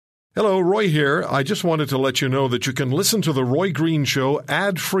Hello, Roy here. I just wanted to let you know that you can listen to The Roy Green Show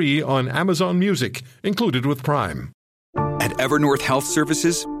ad-free on Amazon Music, included with Prime. At Evernorth Health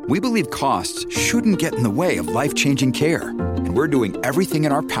Services, we believe costs shouldn't get in the way of life-changing care, and we're doing everything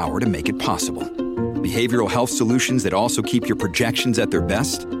in our power to make it possible. Behavioral health solutions that also keep your projections at their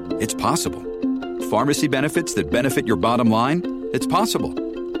best? It's possible. Pharmacy benefits that benefit your bottom line? It's possible.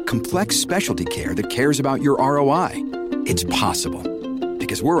 Complex specialty care that cares about your ROI? It's possible.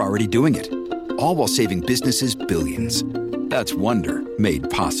 Because we're already doing it, all while saving businesses billions. That's Wonder made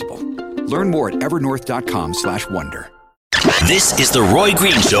possible. Learn more at evernorth.com/wonder. This is the Roy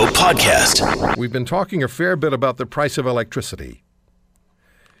Green Show podcast. We've been talking a fair bit about the price of electricity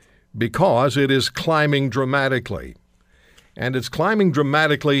because it is climbing dramatically. And it's climbing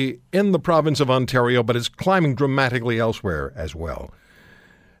dramatically in the province of Ontario, but it's climbing dramatically elsewhere as well.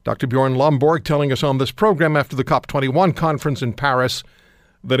 Dr. Bjorn Lomborg telling us on this program after the COP21 conference in Paris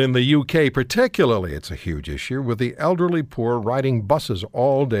that in the UK particularly it's a huge issue, with the elderly poor riding buses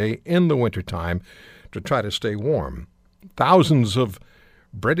all day in the wintertime to try to stay warm. Thousands of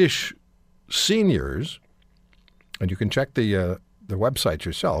British seniors, and you can check the website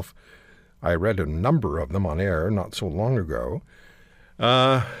yourself. I read a number of them on air not so long ago.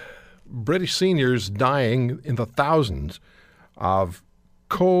 British seniors dying in the thousands of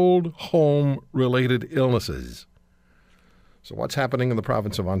cold home-related illnesses. So what's happening in the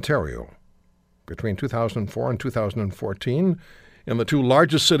province of Ontario? Between 2004 and 2014, in the two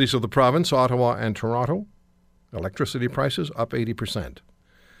largest cities of the province, Ottawa and Toronto, electricity prices up 80%.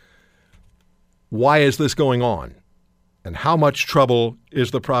 Why is this going on? And how much trouble is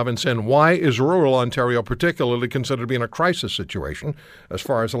the province in? Why is rural Ontario particularly considered to be in a crisis situation as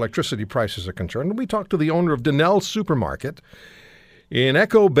far as electricity prices are concerned? And we talked to the owner of Dunelm Supermarket in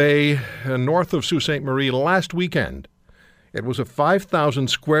Echo Bay, north of Sault Ste. Marie, last weekend. It was a 5,000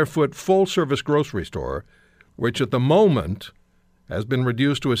 square foot full-service grocery store, which at the moment has been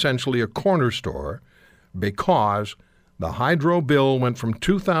reduced to essentially a corner store because the hydro bill went from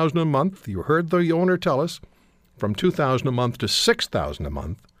 $2,000 a month, you heard the owner tell us, from $2,000 a month to $6,000 a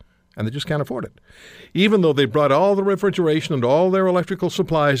month, and they just can't afford it. Even though they brought all the refrigeration and all their electrical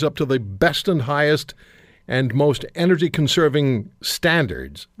supplies up to the best and highest and most energy-conserving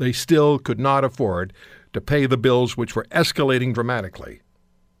standards, they still could not afford to pay the bills, which were escalating dramatically.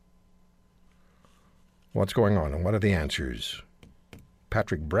 What's going on and what are the answers?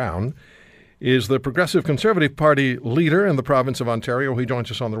 Patrick Brown is the Progressive Conservative Party leader in the province of Ontario. He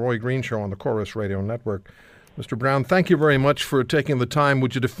joins us on the Roy Green Show on the Chorus Radio Network. Mr. Brown, thank you very much for taking the time.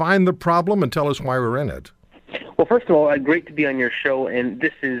 Would you define the problem and tell us why we're in it? Well, first of all, great to be on your show, and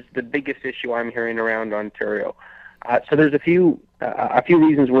this is the biggest issue I'm hearing around Ontario. So there's a few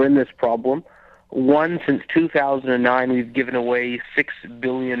reasons we're in this problem. One, since 2009, we've given away $6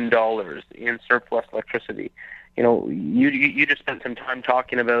 billion in surplus electricity. You know, you just spent some time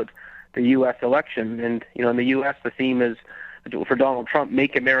talking about the U.S. election, and, you know, in the U.S. the theme is, for Donald Trump,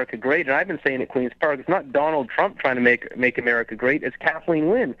 make America great. And I've been saying at Queen's Park, it's not Donald Trump trying to make America great, it's Kathleen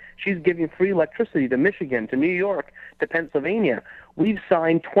Wynne. She's giving free electricity to Michigan, to New York, to Pennsylvania. We've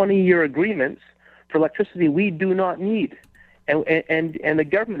signed 20-year agreements for electricity we do not need. And the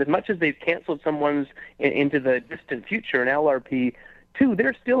government, as much as they've canceled some ones into the distant future, an LRP2,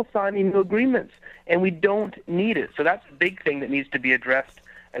 they're still signing new agreements, and we don't need it. So that's a big thing that needs to be addressed,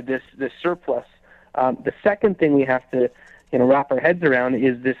 this surplus. The second thing we have to wrap our heads around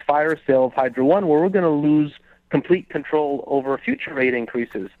is this fire sale of Hydro One, where we're going to lose complete control over future rate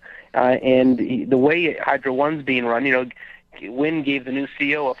increases. And the way Hydro One's being run, Wynne gave the new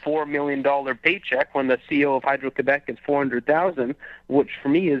CEO a $4 million paycheck when the CEO of Hydro-Quebec is $400,000, which for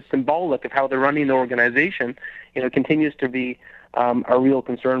me is symbolic of how they're running the organization. Continues to be a real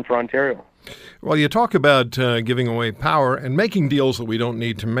concern for Ontario. Well, you talk about giving away power and making deals that we don't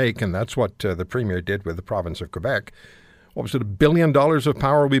need to make, and that's what the Premier did with the province of Quebec. What was it, $1 billion of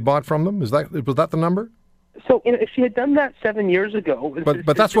power we bought from them? Was that the number? So if she had done that 7 years ago...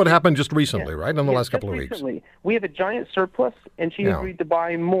 But that's what happened just recently, right? In the last couple of weeks. We have a giant surplus, and she agreed to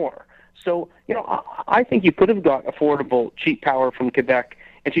buy more. So, I think you could have got affordable, cheap power from Quebec,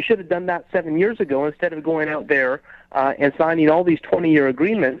 and she should have done that 7 years ago instead of going out there and signing all these 20-year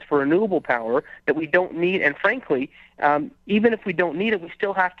agreements for renewable power that we don't need. And frankly, even if we don't need it, we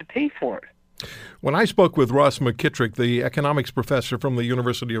still have to pay for it. When I spoke with Ross McKittrick, the economics professor from the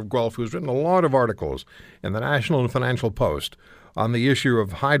University of Guelph, who's written a lot of articles in the National and Financial Post on the issue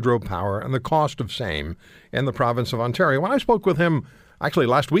of hydropower and the cost of same in the province of Ontario, when I spoke with him actually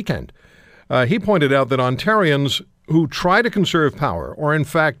last weekend, he pointed out that Ontarians who try to conserve power, or in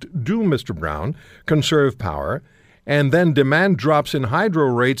fact do, Mr. Brown, conserve power, and then demand drops in hydro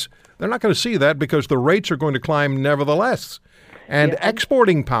rates, they're not going to see that because the rates are going to climb nevertheless. And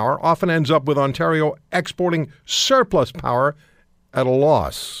exporting power often ends up with Ontario exporting surplus power at a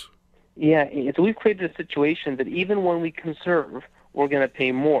loss. Yeah, so we've created a situation that even when we conserve, we're going to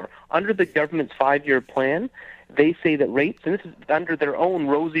pay more. Under the government's 5-year plan, they say that rates, and this is under their own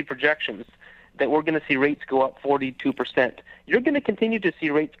rosy projections, that we're going to see rates go up 42%. You're going to continue to see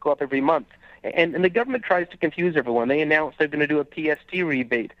rates go up every month. And the government tries to confuse everyone. They announced they're going to do a PST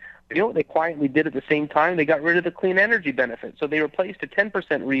rebate. But you know what they quietly did at the same time? They got rid of the clean energy benefit. So they replaced a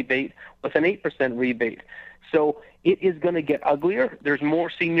 10% rebate with an 8% rebate. So it is going to get uglier. There's more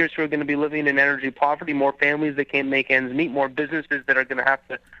seniors who are going to be living in energy poverty, more families that can't make ends meet, more businesses that are going to have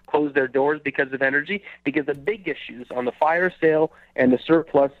to close their doors because of energy, because the big issues on the fire sale and the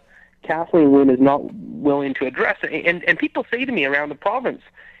surplus, Kathleen Wynne is not willing to address it. And people say to me around the province,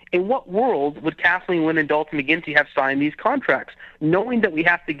 in what world would Kathleen Wynne and Dalton McGuinty have signed these contracts? Knowing that we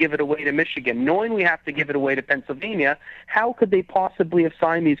have to give it away to Michigan, knowing we have to give it away to Pennsylvania, how could they possibly have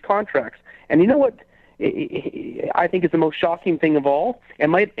signed these contracts? And you know what I think is the most shocking thing of all, and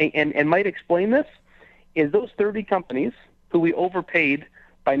might explain this, is those 30 companies who we overpaid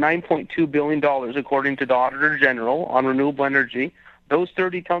by $9.2 billion, according to the Auditor General, on renewable energy. Those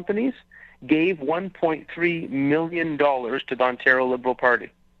 30 companies gave $1.3 million to the Ontario Liberal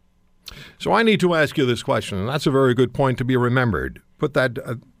Party. So I need to ask you this question, and that's a very good point to be remembered. Put that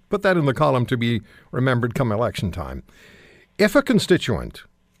in the column to be remembered come election time. If a constituent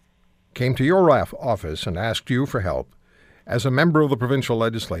came to your office and asked you for help as a member of the provincial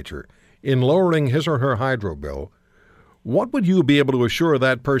legislature in lowering his or her hydro bill, what would you be able to assure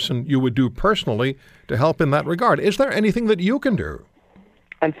that person you would do personally to help in that regard? Is there anything that you can do?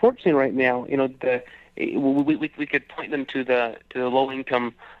 Unfortunately, right now, we could point them to the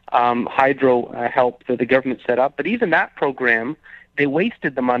low-income hydro help that the government set up, but even that program, they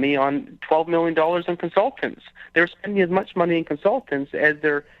wasted the money on $12 million in consultants. They're spending as much money in consultants as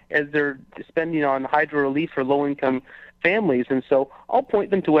they're spending on hydro relief for low-income families. And so I'll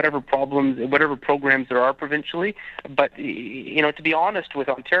point them to whatever programs there are provincially. But to be honest with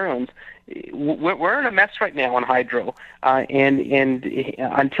Ontarians, we're in a mess right now on hydro, and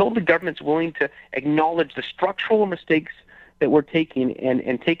until the government's willing to acknowledge the structural mistakes that we're taking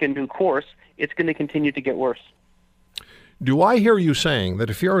and take a new course, it's going to continue to get worse. Do I hear you saying that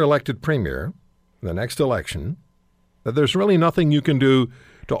if you're elected premier in the next election, that there's really nothing you can do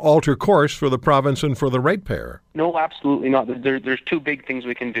to alter course for the province and for the ratepayer? No, absolutely not. There's two big things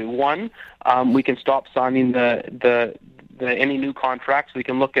we can do. One, we can stop signing any new contracts. We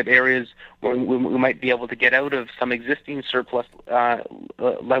can look at areas where we might be able to get out of some existing surplus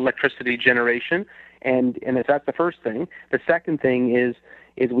electricity generation, and that's the first thing. The second thing is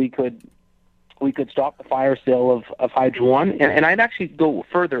we could stop the fire sale of Hydro One, and I'd actually go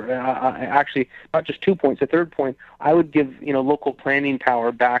further. Actually, not just 2 points. The third point, I would give local planning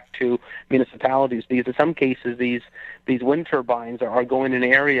power back to municipalities, because in some cases these wind turbines are going in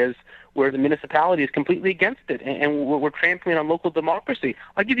areas where the municipality is completely against it, and we're trampling on local democracy.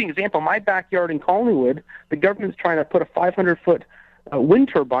 I'll give you an example. My backyard in Collingwood, the government's trying to put a 500-foot wind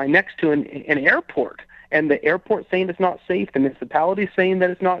turbine next to an airport. And the airport's saying it's not safe, the municipality's saying that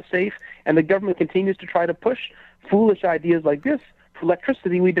it's not safe, and the government continues to try to push foolish ideas like this for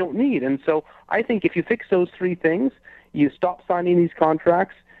electricity we don't need. And so I think if you fix those three things, you stop signing these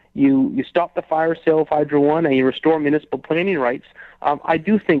contracts, you stop the fire sale of Hydro One, and you restore municipal planning rights, I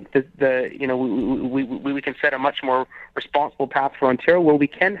do think that we can set a much more responsible path for Ontario where we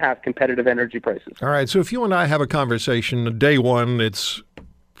can have competitive energy prices. All right, so if you and I have a conversation, day one, it's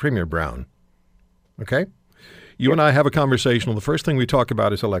Premier Brown. Okay? You and I have a conversation, and the first thing we talk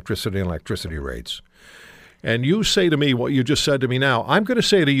about is electricity and electricity rates. And you say to me what you just said to me now. I'm going to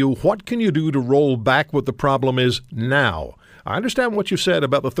say to you, what can you do to roll back what the problem is now? I understand what you said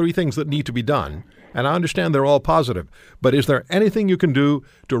about the three things that need to be done, and I understand they're all positive. But is there anything you can do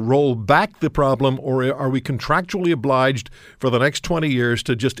to roll back the problem, or are we contractually obliged for the next 20 years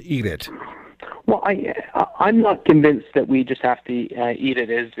to just eat it? Well, I'm not convinced that we just have to eat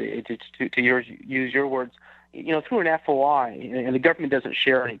it, to use your words. Through an FOI, and the government doesn't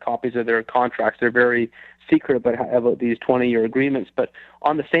share any copies of their contracts. They're very secret about these 20-year agreements. But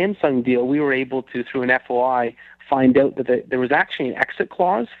on the Samsung deal, we were able to, through an FOI, find out that there was actually an exit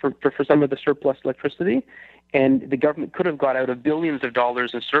clause for some of the surplus electricity, and the government could have got out of billions of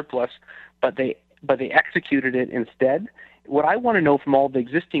dollars in surplus, but they executed it instead. What I want to know from all the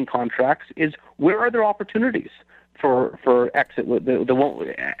existing contracts is, where are there opportunities for exit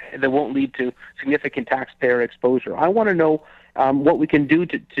that won't lead to significant taxpayer exposure? I want to know what we can do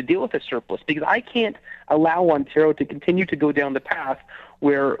to deal with the surplus, because I can't allow Ontario to continue to go down the path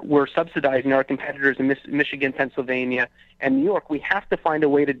where we're subsidizing our competitors in Michigan, Pennsylvania, and New York. We have to find a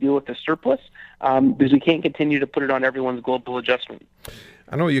way to deal with the surplus because we can't continue to put it on everyone's global adjustment.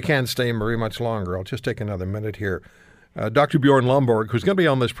 I know you can't stay very much longer. I'll just take another minute here. Dr. Bjorn Lomborg, who's going to be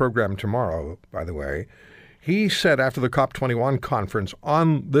on this program tomorrow, by the way, he said after the COP21 conference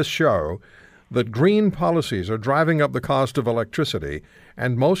on this show that green policies are driving up the cost of electricity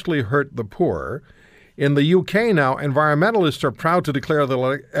and mostly hurt the poor. In the UK now, environmentalists are proud to declare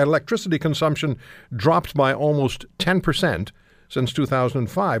that electricity consumption dropped by almost 10% since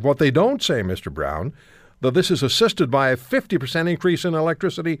 2005. What they don't say, Mr. Brown, that this is assisted by a 50% increase in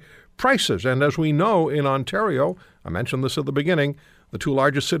electricity prices. And as we know in Ontario, I mentioned this at the beginning, the two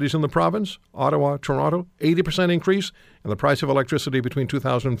largest cities in the province, Ottawa, Toronto, 80% increase in the price of electricity between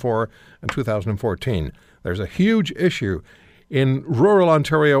 2004 and 2014. There's a huge issue. In rural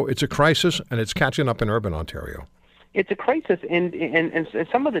Ontario, it's a crisis, and it's catching up in urban Ontario. It's a crisis, and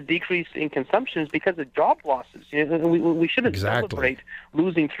some of the decrease in consumption is because of job losses. We shouldn't celebrate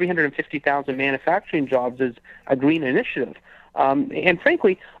losing 350,000 manufacturing jobs as a green initiative. And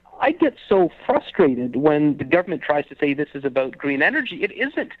frankly, I get so frustrated when the government tries to say this is about green energy. It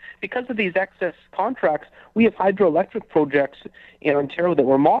isn't. Because of these excess contracts, we have hydroelectric projects in Ontario that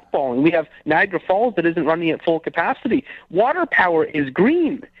we're mothballing. We have Niagara Falls that isn't running at full capacity. Water power is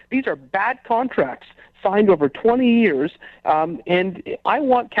green. These are bad contracts signed over 20 years, and I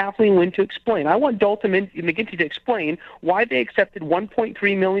want Kathleen Wynne to explain. I want Dalton McGuinty to explain why they accepted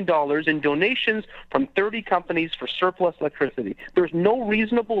 $1.3 million in donations from 30 companies for surplus electricity. There's no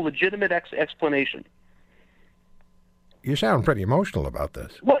reasonable, legitimate explanation. You sound pretty emotional about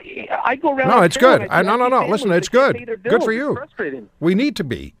this. Well, I go around... No, it's good. No. Listen, it's good. Good for you. We need to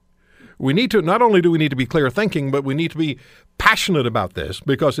be. We need to, not only do we need to be clear thinking, but we need to be passionate about this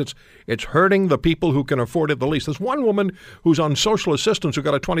because it's hurting the people who can afford it the least. There's one woman who's on social assistance who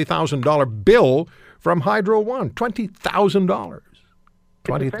got a $20,000 bill from Hydro One. $20,000.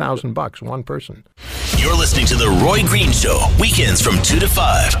 $20,000, one person. You're listening to The Roy Green Show, weekends from 2 to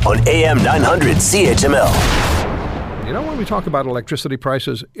 5 on AM 900 CHML. You know, when we talk about electricity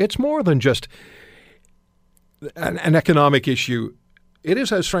prices, it's more than just an economic issue. It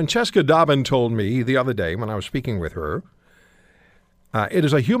is, as Francesca Dobbin told me the other day when I was speaking with her, it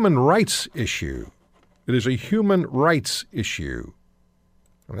is a human rights issue. It is a human rights issue.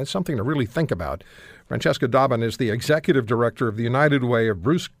 And that's something to really think about. Francesca Dobbin is the executive director of the United Way of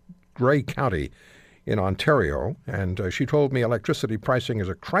Bruce Grey County in Ontario, and she told me electricity pricing is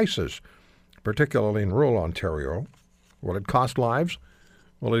a crisis, particularly in rural Ontario. Will it cost lives?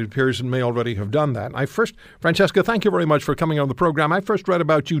 Well, it appears it may already have done that. Francesca, thank you very much for coming on the program. I first read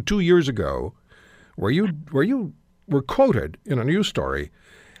about you 2 years ago, where you were quoted in a news story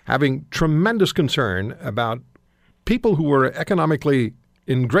having tremendous concern about people who were economically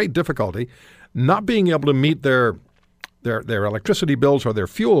in great difficulty, not being able to meet their electricity bills or their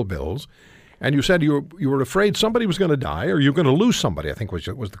fuel bills, and you said you were afraid somebody was going to die or you were going to lose somebody, I think was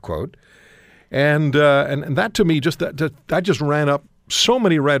the quote, and that to me that just ran up so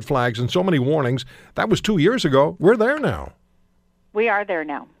many red flags and so many warnings. That was 2 years ago. We're there now. We are there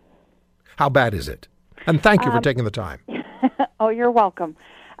now. How bad is it? And thank you for taking the time. Oh, you're welcome.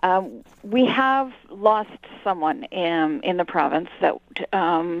 We have lost someone in the province that,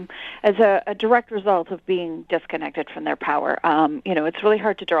 as a direct result of being disconnected from their power. It's really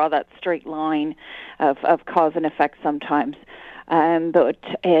hard to draw that straight line of cause and effect sometimes. But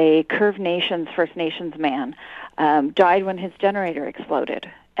a Curve Nations, First Nations man died when his generator exploded.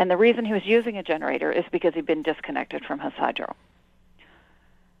 And the reason he was using a generator is because he'd been disconnected from his hydro.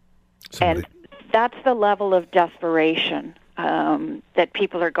 And that's the level of desperation that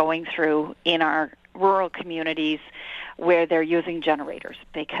people are going through in our rural communities where they're using generators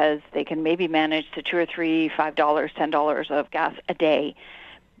because they can maybe manage to $2 or $3, $5, $10 of gas a day,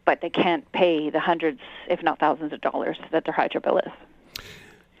 but they can't pay the hundreds, if not thousands of dollars that their hydro bill is.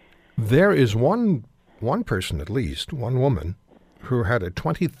 There is one person, at least, one woman, who had a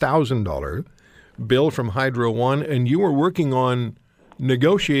 $20,000 bill from Hydro One, and you were working on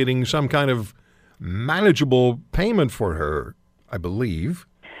negotiating some kind of manageable payment for her, I believe.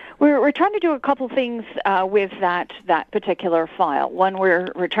 We're trying to do a couple things with that particular file. One,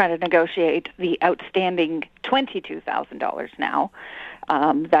 we're trying to negotiate the outstanding $22,000 now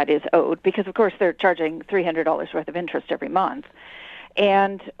that is owed, because of course they're charging $300 worth of interest every month.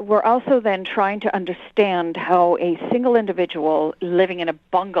 And we're also then trying to understand how a single individual living in a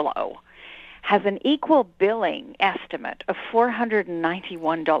bungalow has an equal billing estimate of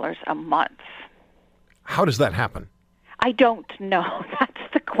 $491 a month. How does that happen? I don't know.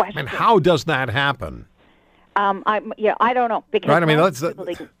 That's the question. And how does that happen? I don't know, because Right, I mean,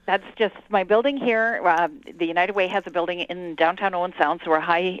 that's just my building here. The United Way has a building in downtown Owen Sound, so we're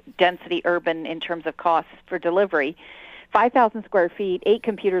high-density urban in terms of costs for delivery. 5,000 square feet, 8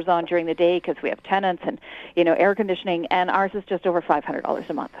 computers on during the day because we have tenants and, air conditioning, and ours is just over $500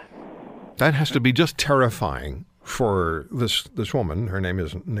 a month. That has to be just terrifying for this woman. Her name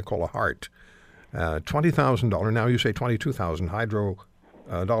is Nicola Hart. $20,000, now you say $22,000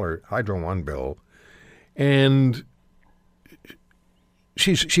 Hydro One bill. And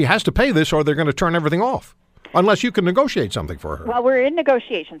she has to pay this or they're going to turn everything off, unless you can negotiate something for her. Well, we're in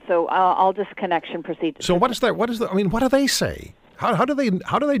negotiation, so all disconnection procedures. So what is that? What do they say? How do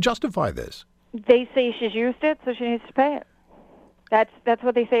they justify this? They say she's used it, so she needs to pay it. That's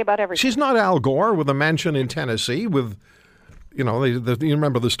what they say about everything. She's not Al Gore with a mansion in Tennessee with, you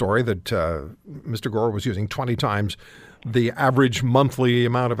remember the story that Mr. Gore was using 20 times the average monthly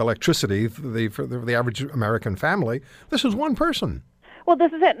amount of electricity for the average American family. This is one person. Well,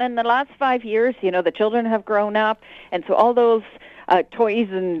 this is it. And in the last 5 years, the children have grown up, and so all those toys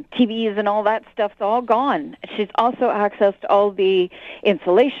and TVs and all that stuff's all gone. She's also accessed all the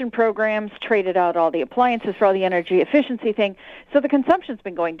insulation programs, traded out all the appliances for all the energy efficiency thing. So the consumption's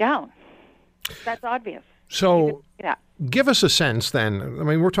been going down. That's obvious. So give us a sense then. I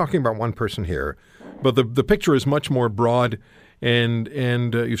mean, we're talking about one person here, but the picture is much more broad. And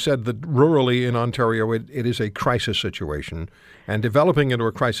you said that rurally in Ontario, it is a crisis situation, and developing into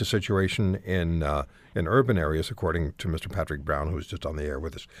a crisis situation in urban areas, according to Mr. Patrick Brown, who was just on the air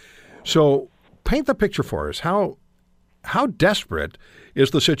with us. So paint the picture for us. How desperate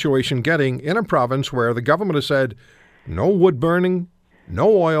is the situation getting in a province where the government has said no wood burning, no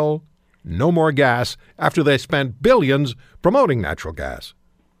oil, no more gas, after they spent billions promoting natural gas?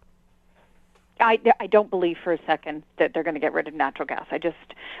 I don't believe for a second that they're going to get rid of natural gas.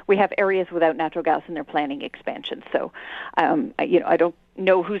 We have areas without natural gas and they're planning expansion. So, I don't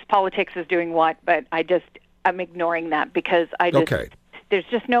know whose politics is doing what, but I'm ignoring that because there's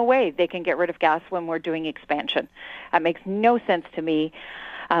just no way they can get rid of gas when we're doing expansion. That makes no sense to me.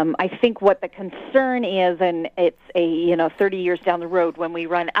 I think what the concern is, and it's 30 years down the road, when we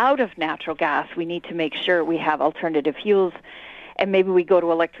run out of natural gas, we need to make sure we have alternative fuels, and maybe we go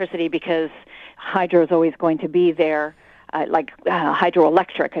to electricity because hydro is always going to be there,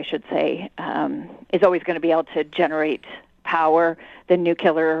 hydroelectric, I should say, is always going to be able to generate power. The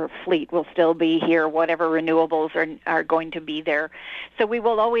nuclear fleet will still be here, whatever renewables are going to be there. So we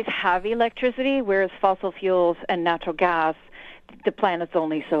will always have electricity, whereas fossil fuels and natural gas, the planet's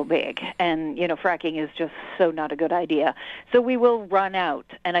only so big, and fracking is just so not a good idea. So we will run out,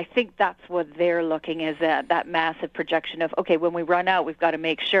 and I think that's what they're looking is at, that massive projection of, okay, when we run out, we've got to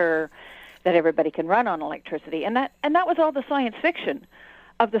make sure that everybody can run on electricity, and that was all the science fiction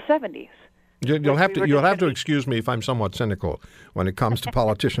of the 70s. You'll have to excuse me if I'm somewhat cynical when it comes to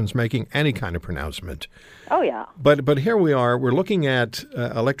politicians making any kind of pronouncement. Oh yeah. But here we are. We're looking at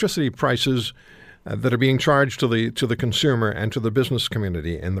electricity prices that are being charged to the consumer and to the business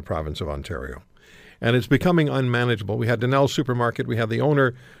community in the province of Ontario. And it's becoming unmanageable. We had Dunelm Supermarket. We had the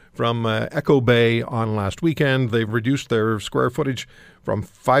owner from Echo Bay on last weekend. They've reduced their square footage from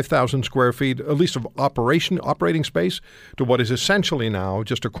 5,000 square feet, at least of operating space, to what is essentially now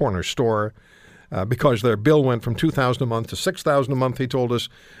just a corner store. Because their bill went from $2,000 a month to $6,000 a month, he told us.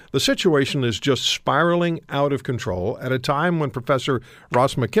 The situation is just spiraling out of control at a time when Professor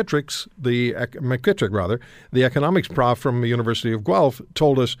Ross McKittrick, the economics prof from the University of Guelph,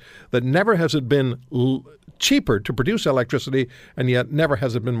 told us that never has it been cheaper to produce electricity, and yet never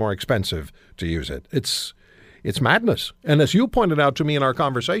has it been more expensive to use it. It's madness. And as you pointed out to me in our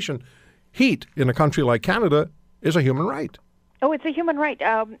conversation, heat in a country like Canada is a human right. Oh, it's a human right.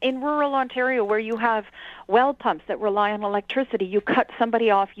 In rural Ontario, where you have well pumps that rely on electricity, you cut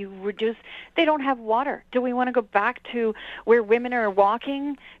somebody off, you reduce, they don't have water. Do we want to go back to where women are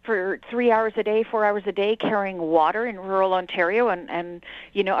walking for 3 hours a day, 4 hours a day, carrying water in rural Ontario? And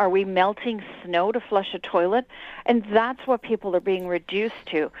are we melting snow to flush a toilet? And that's what people are being reduced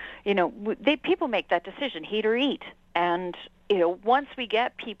to. People make that decision, heat or eat. And, once we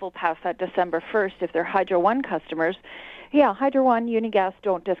get people past that December 1st, if they're Hydro One customers, yeah, Hydro One, Unigas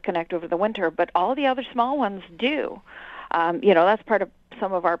don't disconnect over the winter, but all the other small ones do. That's part of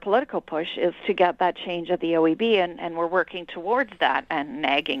some of our political push is to get that change at the OEB, and we're working towards that and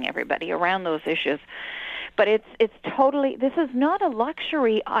nagging everybody around those issues. But it's totally, this is not a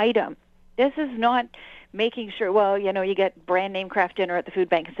luxury item. This is not making sure, you get brand name craft dinner at the food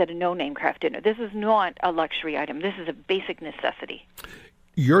bank instead of no name craft dinner. This is not a luxury item. This is a basic necessity.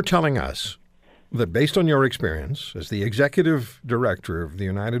 You're telling us that based on your experience as the executive director of the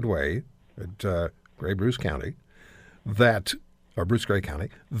United Way at Grey Bruce County, Bruce Grey County,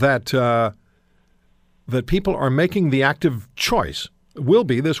 that people are making the active choice, will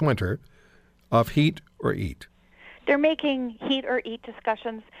be this winter, of heat or eat? They're making heat or eat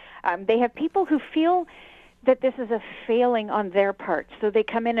discussions. They have people who feel that this is a failing on their part. So they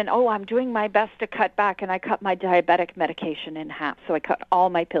come in and, I'm doing my best to cut back, and I cut my diabetic medication in half. So I cut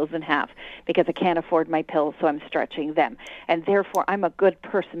all my pills in half because I can't afford my pills, so I'm stretching them. And therefore, I'm a good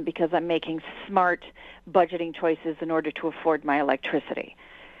person because I'm making smart budgeting choices in order to afford my electricity.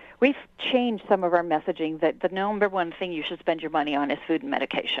 We've changed some of our messaging that the number one thing you should spend your money on is food and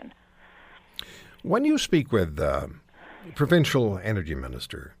medication. When you speak with provincial energy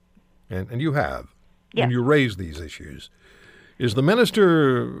minister, and you have, yes, and you raise these issues, is the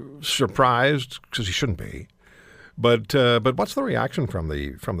minister surprised? Because he shouldn't be. But what's the reaction from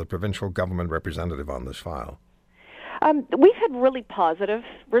the provincial government representative on this file? We've had really positive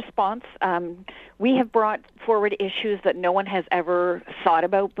response. We have brought forward issues that no one has ever thought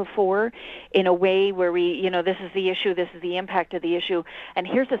about before in a way where this is the issue, this is the impact of the issue, and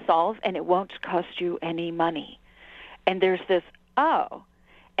here's a solve, and it won't cost you any money. And there's this,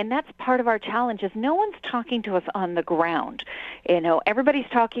 and that's part of our challenge is no one's talking to us on the ground. Everybody's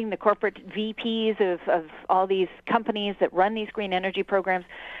talking, the corporate VPs of all these companies that run these green energy programs,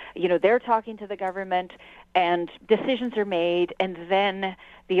 they're talking to the government and decisions are made, and then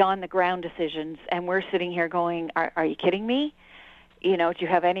the on-the-ground decisions, and we're sitting here going, are you kidding me? Do you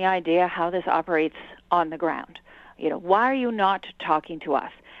have any idea how this operates on the ground? Why are you not talking to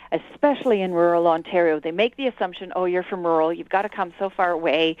us? Especially in rural Ontario, they make the assumption, you're from rural, you've got to come so far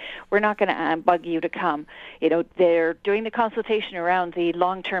away, we're not going to bug you to come. They're doing the consultation around the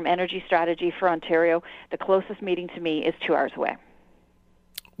long-term energy strategy for Ontario. The closest meeting to me is 2 hours away.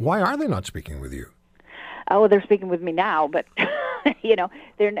 Why are they not speaking with you? Oh, they're speaking with me now, but,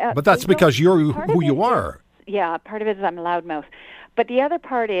 they're not. But that's because you're who you are. Yeah, part of it is I'm a loudmouth. But the other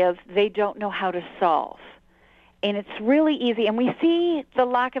part is they don't know how to solve. And it's really easy. And we see the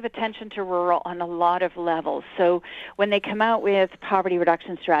lack of attention to rural on a lot of levels. So when they come out with poverty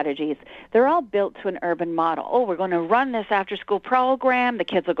reduction strategies, they're all built to an urban model. We're going to run this after-school program. The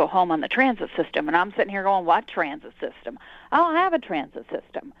kids will go home on the transit system. And I'm sitting here going, what transit system? I don't have a transit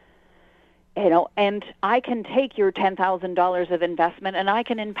system. And I can take your $10,000 of investment and I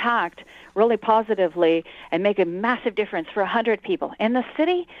can impact really positively and make a massive difference for 100 people. In the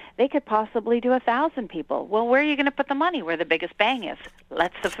city, they could possibly do 1,000 people. Well, where are you going to put the money where the biggest bang is?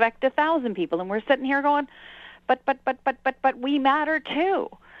 Let's affect 1,000 people. And we're sitting here going, but we matter too.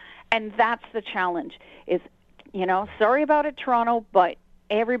 And that's the challenge is, sorry about it, Toronto, but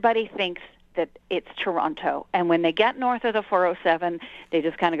everybody thinks that it's Toronto. And when they get north of the 407, they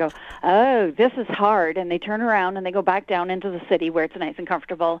just kind of go, this is hard. And they turn around and they go back down into the city where it's nice and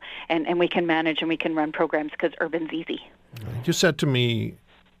comfortable and we can manage and we can run programs because urban's easy. You said to me,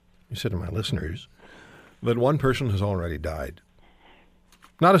 you said to my listeners, that one person has already died.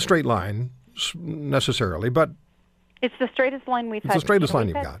 Not a straight line necessarily, but it's the straightest line we've had. It's the straightest line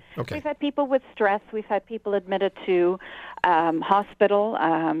you've got. Okay. We've had people with stress. We've had people admitted to hospital,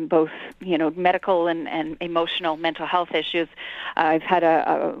 both medical and emotional mental health issues. I've had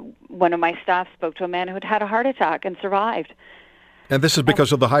one of my staff spoke to a man who had a heart attack and survived. And this is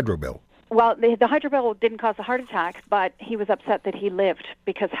because of the hydro bill. Well, the hydro bill didn't cause a heart attack, but he was upset that he lived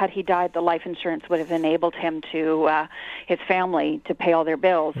because had he died, the life insurance would have enabled him to, his family, to pay all their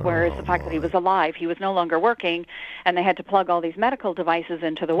bills, whereas the fact that he was alive, he was no longer working, and they had to plug all these medical devices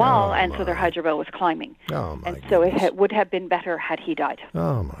into the wall, so their hydro bill was climbing. So it would have been better had he died.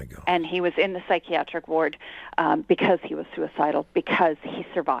 Oh, my God. And he was in the psychiatric ward because he was suicidal, because he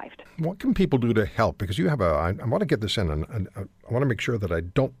survived. What can people do to help? Because you have I want to get this in, and I want to make sure that I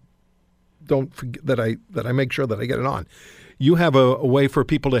don't forget that I make sure that I get it on. You have a way for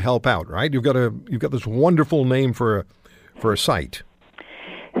people to help out, right? You've got this wonderful name for a site.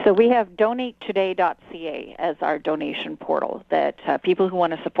 So we have donatetoday.ca as our donation portal that people who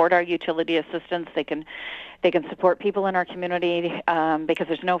want to support our utility assistance, they can support people in our community because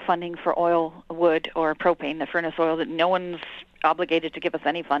there's no funding for oil, wood, or propane, the furnace oil. That no one's obligated to give us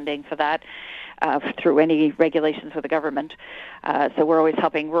any funding for that through any regulations with the government. So we're always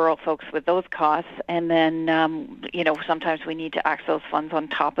helping rural folks with those costs. And then, sometimes we need to access those funds on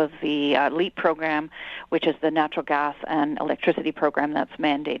top of the LEAP program, which is the natural gas and electricity program that's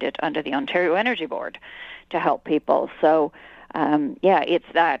mandated under the Ontario Energy Board to help people. So, it's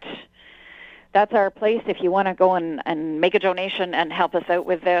that that's our place. If you want to go and make a donation and help us out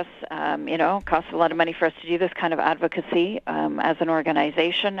with this, it costs a lot of money for us to do this kind of advocacy as an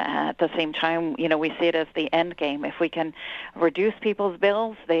organization. At the same time, we see it as the end game. If we can reduce people's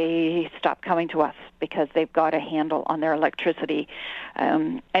bills, they stop coming to us because they've got a handle on their electricity.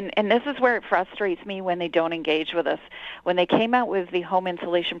 And this is where it frustrates me when they don't engage with us. When they came out with the home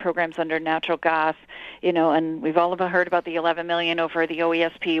insulation programs under natural gas, and we've all heard about the $11 million over the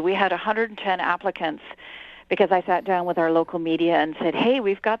OESP, we had 110 applicants because I sat down with our local media and said, hey,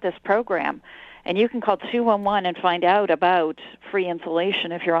 we've got this program, and you can call 211 and find out about free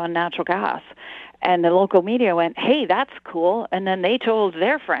insulation if you're on natural gas. And the local media went, hey, that's cool. And then they told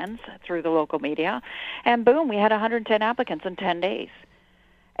their friends through the local media, and boom, we had 110 applicants in 10 days.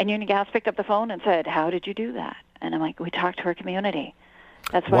 And Union Gas picked up the phone and said, how did you do that? And I'm like, we talked to our community.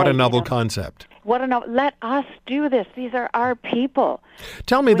 That's what a novel concept. Let us do this. These are our people.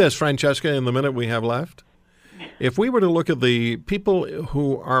 Tell me this, Francesca, in the minute we have left. If we were to look at the people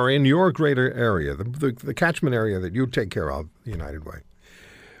who are in your greater area, the catchment area that you take care of, the United Way,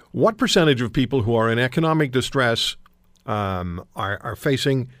 what percentage of people who are in economic distress are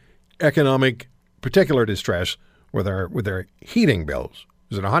facing economic particular distress with their heating bills?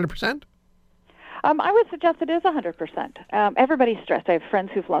 Is it 100%? I would suggest it is 100%. Everybody's stressed. I have friends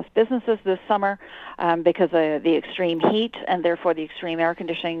who've lost businesses this summer because of the extreme heat and therefore the extreme air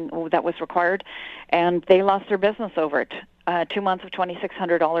conditioning that was required, and they lost their business over it. 2 months of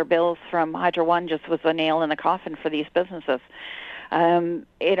 $2,600 bills from Hydro One just was a nail in the coffin for these businesses. And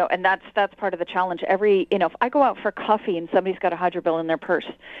that's part of the challenge. If I go out for coffee and somebody's got a hydro bill in their purse,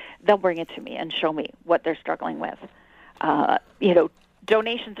 they'll bring it to me and show me what they're struggling with.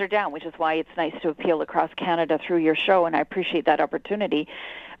 Donations are down, which is why it's nice to appeal across Canada through your show, and I appreciate that opportunity.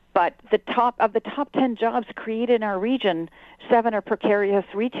 But the top 10 jobs created in our region, 7 are precarious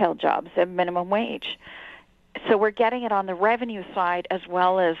retail jobs at minimum wage. So we're getting it on the revenue side as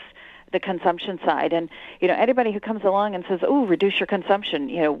well as the consumption side. And, anybody who comes along and says, oh, reduce your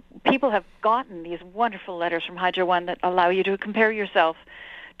consumption, people have gotten these wonderful letters from Hydro One that allow you to compare yourself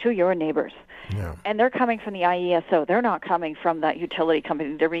to your neighbors. Yeah. And they're coming from the IESO. They're not coming from that utility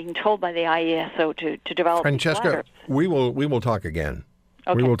company. They're being told by the IESO to develop Francesca, these letters. we will talk again.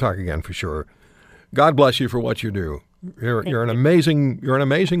 Okay. We will talk again for sure. God bless you for what you do. You're an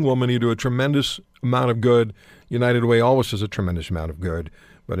amazing woman. You do a tremendous amount of good. United Way always does a tremendous amount of good.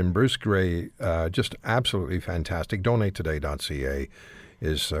 But in Bruce Grey, just absolutely fantastic. DonateToday.ca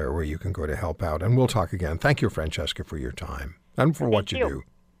is where you can go to help out. And we'll talk again. Thank you, Francesca, for your time and for what you do.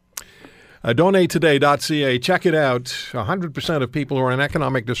 DonateToday.ca. Check it out. 100% of people who are in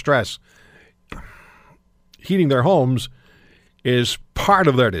economic distress, heating their homes is part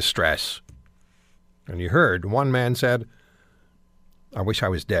of their distress. And you heard one man said, I wish I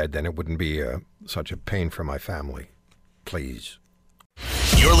was dead, then it wouldn't be such a pain for my family. Please.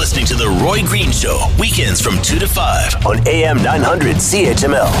 You're listening to The Roy Green Show, weekends from 2 to 5 on AM 900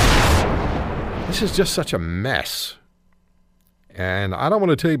 CHML. This is just such a mess. And I don't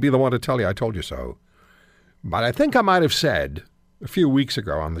want to be the one to tell you I told you so. But I think I might have said a few weeks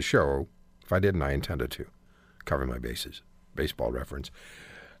ago on the show, if I didn't, I intended to cover my bases. Baseball reference.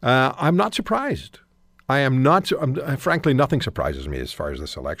 I'm not surprised. I am not. Frankly, nothing surprises me as far as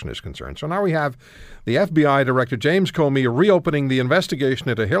this election is concerned. So now we have the FBI Director James Comey reopening the investigation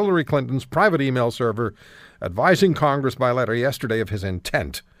into Hillary Clinton's private email server, advising Congress by letter yesterday of his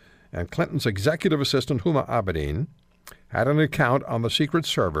intent. And Clinton's executive assistant, Huma Abedin, had an account on the secret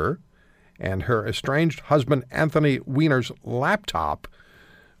server, and her estranged husband, Anthony Weiner's laptop,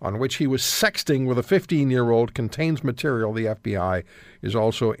 on which he was sexting with a 15-year-old, contains material the FBI is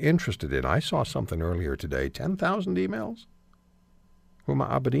also interested in. I saw something earlier today, 10,000 emails? Huma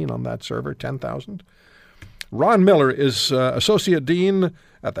Abedin on that server, 10,000? Ron Miller is Associate Dean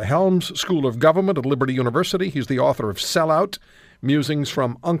at the Helms School of Government at Liberty University. He's the author of Sellout, Musings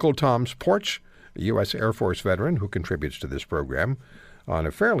from Uncle Tom's Porch, a U.S. Air Force veteran who contributes to this program on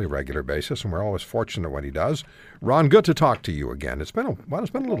a fairly regular basis, and we're always fortunate when he does. Ron, good to talk to you again. It's been a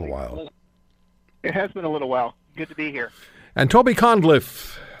little while. It has been a little while. Good to be here. And Toby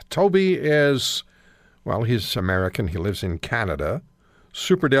Conliffe. Toby is, he's American. He lives in Canada,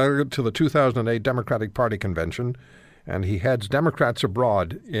 superdelegate to the 2008 Democratic Party convention, and he heads Democrats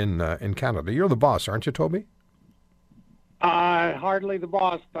abroad in Canada. You're the boss, aren't you, Toby? Hardly the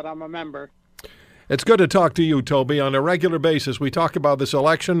boss, but I'm a member. It's good to talk to you, Toby. On a regular basis, we talk about this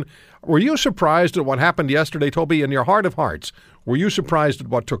election. Were you surprised at what happened yesterday, Toby, in your heart of hearts? Were you surprised at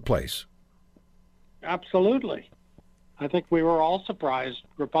what took place? Absolutely. I think we were all surprised,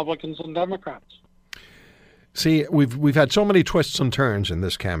 Republicans and Democrats. See, we've had so many twists and turns in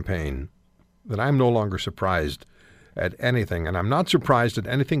this campaign, that I'm no longer surprised at anything, and I'm not surprised at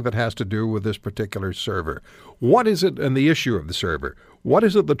anything that has to do with this particular server. What is it, and the issue of the server, what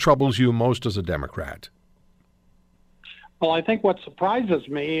is it that troubles you most as a Democrat? Well, I think what surprises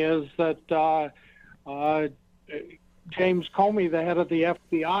me is that James Comey, the head of the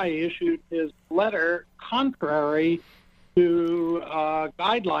FBI, issued his letter contrary to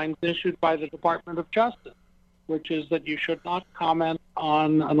guidelines issued by the Department of Justice, which is that you should not comment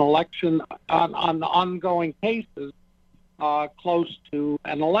on an election, on ongoing cases close to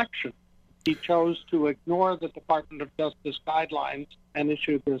an election. He chose to ignore the Department of Justice guidelines and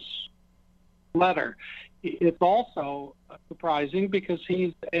issue this letter. It's also surprising because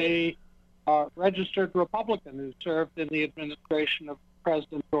he's a registered Republican who served in the administration of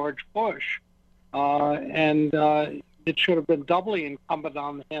President George Bush, and it should have been doubly incumbent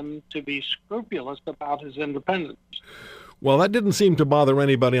on him to be scrupulous about his independence. Well, that didn't seem to bother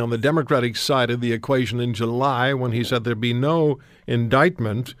anybody on the Democratic side of the equation in July when he said there'd be no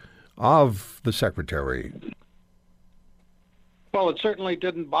indictment of the secretary. Well, it certainly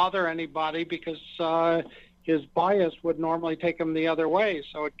didn't bother anybody because his bias would normally take him the other way,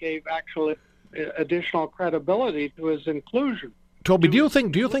 so it gave actually additional credibility to his inclusion. Toby, do you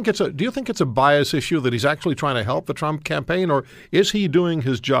think it's a bias issue that he's actually trying to help the Trump campaign, or is he doing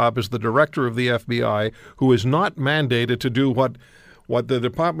his job as the director of the FBI, who is not mandated to do what the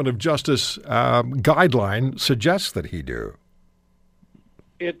Department of Justice guideline suggests that he do?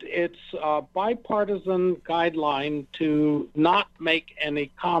 It's a bipartisan guideline to not make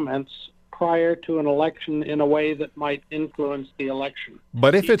any comments prior to an election in a way that might influence the election.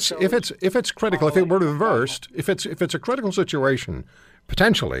 But if it's critical, if it were reversed, if it's a critical situation,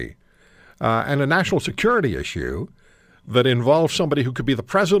 potentially, and a national security issue that involves somebody who could be the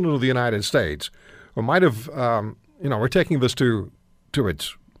president of the United States, or might have, we're taking this to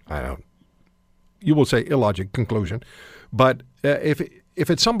its, you will say illogic conclusion, but if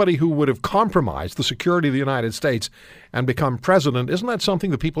it's somebody who would have compromised the security of the United States and become president, isn't that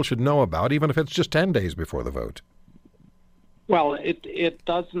something that people should know about, even if it's just 10 days before the vote? Well, it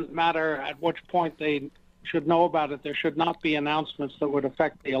doesn't matter at which point they should know about it. There should not be announcements that would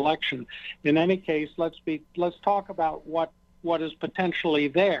affect the election. In any case, let's talk about what is potentially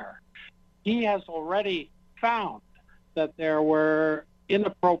there. He has already found that there were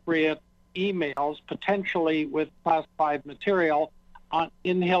inappropriate emails, potentially with classified material, on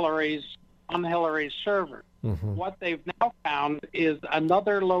Hillary's server. Mm-hmm. What they've now found is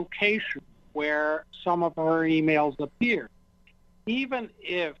another location where some of her emails appear. Even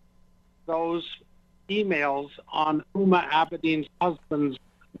if those emails on Huma Abedin's husband's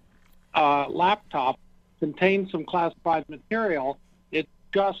laptop contain some classified material, it's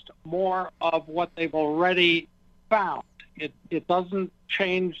just more of what they've already found. It doesn't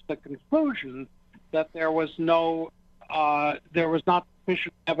change the conclusion that there was not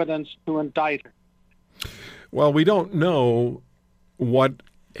sufficient evidence to indict her. Well, we don't know what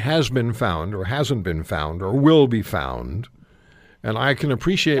has been found or hasn't been found or will be found, and I can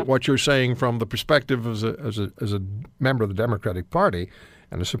appreciate what you're saying from the perspective as a member of the Democratic Party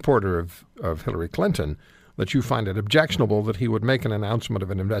and a supporter of Hillary Clinton, that you find it objectionable that he would make an announcement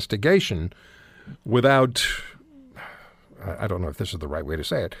of an investigation without, I don't know if this is the right way to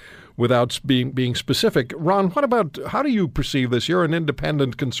say it, without being specific. Ron, how do you perceive this? You're an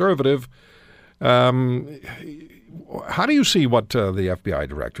independent conservative. How do you see what the FBI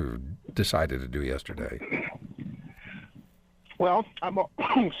director decided to do yesterday? Well, I'm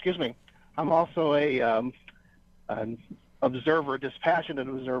also an observer, dispassionate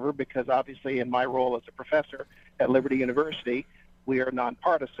observer, because obviously in my role as a professor at Liberty University, we are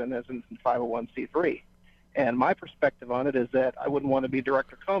nonpartisan as in 501c3. And my perspective on it is that I wouldn't want to be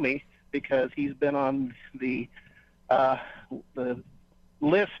Director Comey because he's been on the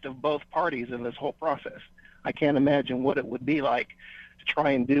list of both parties in this whole process. I can't imagine what it would be like to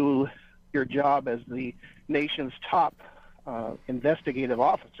try and do your job as the nation's top investigative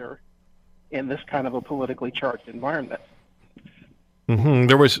officer in this kind of a politically charged environment. Mm-hmm.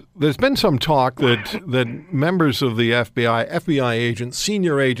 There's been some talk that members of the FBI agents,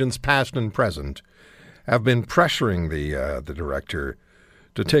 senior agents, past and present, have been pressuring the director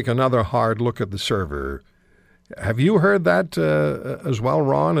to take another hard look at the server. Have you heard that as well,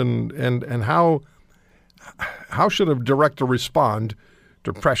 Ron? And how should a director respond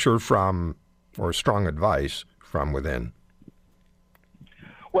to pressure from or strong advice from within?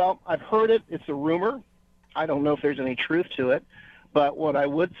 Well, I've heard it. It's a rumor. I don't know if there's any truth to it. But what I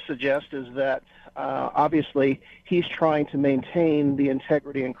would suggest is that obviously he's trying to maintain the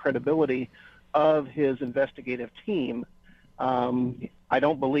integrity and credibility of his investigative team. I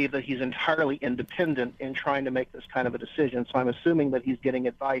don't believe that he's entirely independent in trying to make this kind of a decision. So I'm assuming that he's getting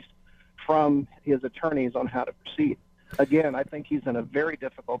advice from his attorneys on how to proceed. Again, I think he's in a very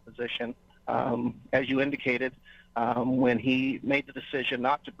difficult position, as you indicated, when he made the decision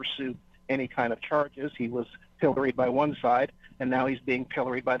not to pursue any kind of charges. He was pilloried by one side, and now he's being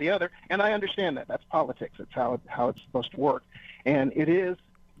pilloried by the other. And I understand that. That's politics. It's how it's supposed to work. And it is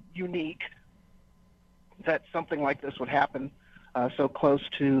unique that something like this would happen so close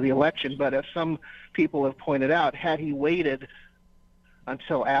to the election. But as some people have pointed out, had he waited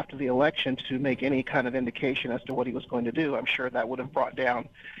until after the election to make any kind of indication as to what he was going to do, I'm sure that would have brought down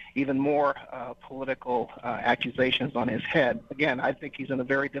even more political accusations on his head. Again, I think he's in a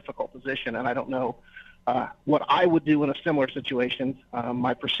very difficult position, and I don't know what I would do in a similar situation.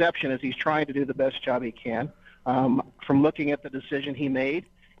 My perception is he's trying to do the best job he can. From looking at the decision he made,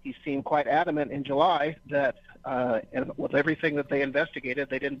 he seemed quite adamant in July that and with everything that they investigated,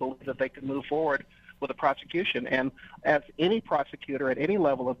 they didn't believe that they could move forward with a prosecution. And as any prosecutor at any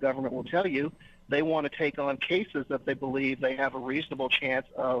level of government will tell you, they want to take on cases that they believe they have a reasonable chance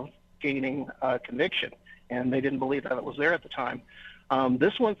of gaining conviction. And they didn't believe that it was there at the time.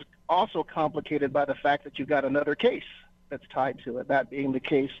 This one's also complicated by the fact that you've got another case that's tied to it, that being the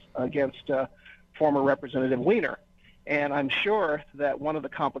case against former Representative Weiner. And I'm sure that one of the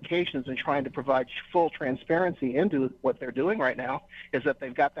complications in trying to provide full transparency into what they're doing right now is that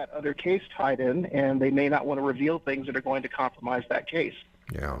they've got that other case tied in, and they may not want to reveal things that are going to compromise that case.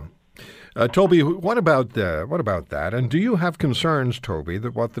 Yeah. Toby, what about that? And do you have concerns, Toby,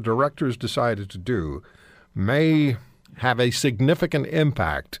 that what the directors decided to do may have a significant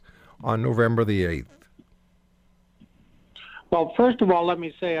impact on November the 8th? Well, first of all, let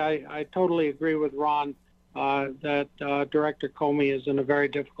me say I totally agree with Ron that Director Comey is in a very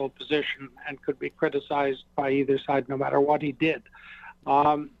difficult position and could be criticized by either side no matter what he did.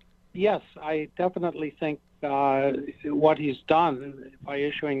 Yes, I definitely think what he's done by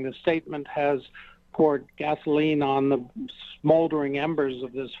issuing the statement has poured gasoline on the smoldering embers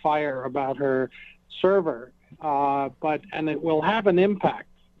of this fire about her server, and it will have an impact.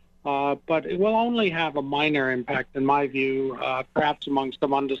 But it will only have a minor impact, in my view, perhaps among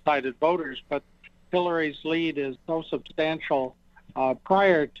some undecided voters. But Hillary's lead is so substantial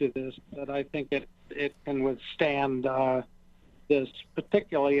prior to this that I think it can withstand this,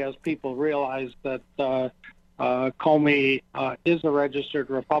 particularly as people realize that Comey is a registered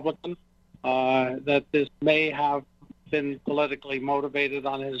Republican, that this may have been politically motivated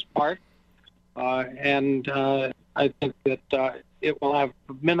on his part, and I think that it will have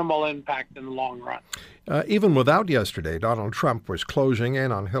minimal impact in the long run. Even without yesterday, Donald Trump was closing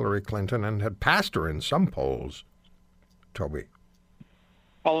in on Hillary Clinton and had passed her in some polls, Toby.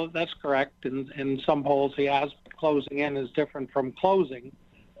 Well, that's correct. In some polls he has. Closing in is different from closing.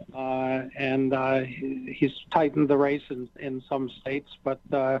 And he's tightened the race in some states. But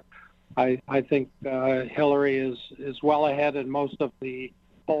I think Hillary is well ahead in most of the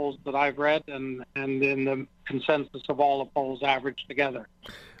polls that I've read and in the consensus of all the polls averaged together.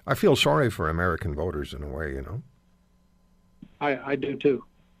 I feel sorry for American voters in a way, you know. I do too.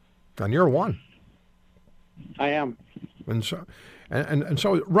 And you're one. I am. And so,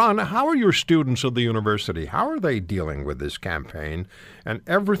 Ron, how are your students at the university? How are they dealing with this campaign and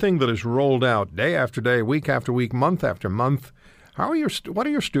everything that is rolled out day after day, week after week, month after month? What are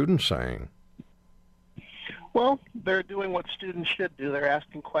your students saying? Well, they're doing what students should do. They're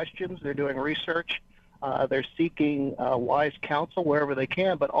asking questions. They're doing research. They're seeking wise counsel wherever they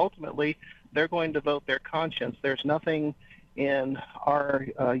can, but ultimately they're going to vote their conscience. There's nothing in our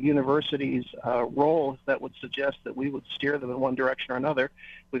university's role that would suggest that we would steer them in one direction or another.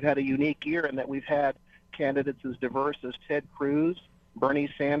 We've had a unique year in that we've had candidates as diverse as Ted Cruz, Bernie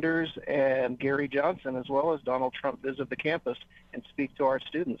Sanders, and Gary Johnson, as well as Donald Trump, visit the campus and speak to our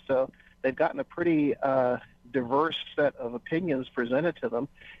students. So they've gotten a pretty diverse set of opinions presented to them,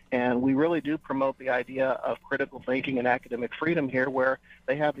 and we really do promote the idea of critical thinking and academic freedom here, where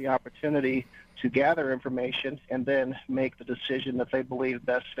they have the opportunity to gather information and then make the decision that they believe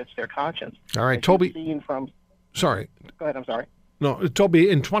best fits their conscience. All right, As Toby. Sorry. Go ahead, I'm sorry. No, Toby,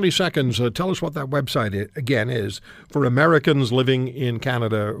 in 20 seconds, tell us what that website again is for Americans living in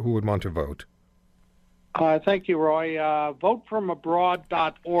Canada who would want to vote. Thank you, Roy.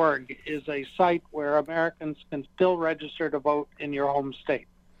 VoteFromAbroad.org is a site where Americans can still register to vote in your home state.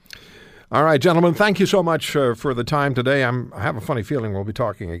 All right, gentlemen, thank you so much for the time today. I have a funny feeling we'll be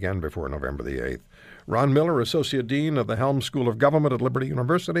talking again before November the 8th. Ron Miller, Associate Dean of the Helms School of Government at Liberty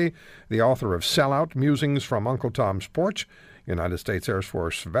University, the author of Sellout, Musings from Uncle Tom's Porch, United States Air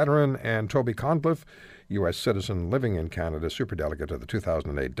Force veteran, and Toby Conliffe, U.S. citizen living in Canada, superdelegate to the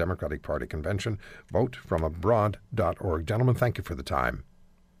 2008 Democratic Party Convention. VoteFromAbroad.org. Gentlemen, thank you for the time.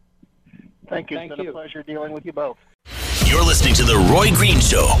 Thank you. It's been a pleasure dealing with you both. You're listening to The Roy Green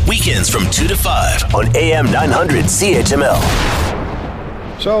Show, weekends from 2 to 5 on AM 900 CHML.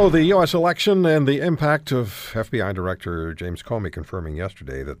 So the U.S. election and the impact of FBI Director James Comey confirming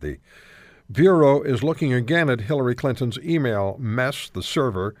yesterday that the Bureau is looking again at Hillary Clinton's email mess, the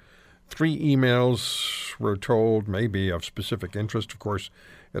server. 3 emails, we're told, may be of specific interest. Of course,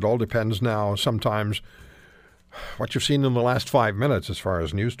 it all depends now sometimes what you've seen in the last 5 minutes as far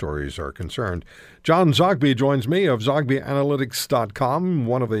as news stories are concerned. John Zogby joins me of ZogbyAnalytics.com,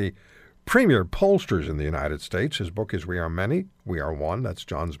 one of the premier pollsters in the United States. His book is We Are Many, We Are One. That's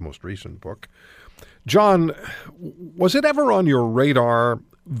John's most recent book. John, was it ever on your radar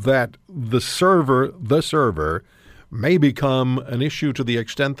that the server may become an issue to the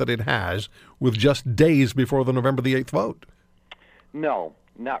extent that it has with just days before the November the 8th vote? No,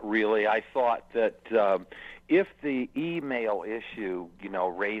 not really. I thought that if the email issue,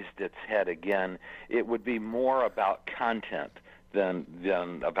 raised its head again, it would be more about content than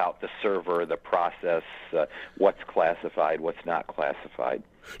about the server, the process, what's classified, what's not classified.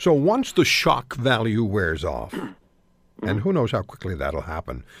 So once the shock value wears off, and who knows how quickly that'll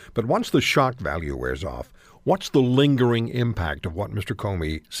happen, but once the shock value wears off, what's the lingering impact of what Mr.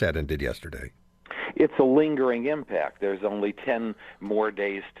 Comey said and did yesterday? It's a lingering impact. There's only 10 more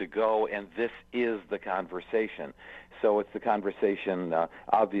days to go, and this is the conversation. So it's the conversation,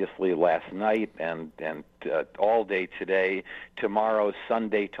 obviously, last night and all day today, tomorrow's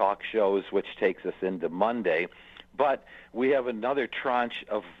Sunday talk shows, which takes us into Monday. But we have another tranche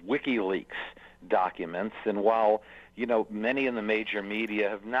of WikiLeaks documents, and while, many in the major media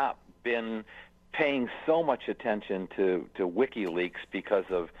have not been paying so much attention to WikiLeaks because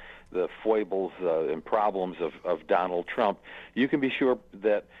of the foibles and problems of Donald Trump, you can be sure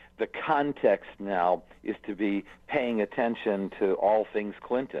that the context now is to be paying attention to all things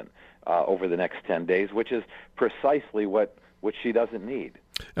Clinton over the next 10 days, which is precisely what she doesn't need.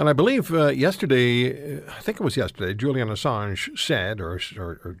 And I believe yesterday, Julian Assange said or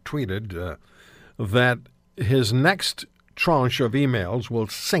tweeted that his next tranche of emails will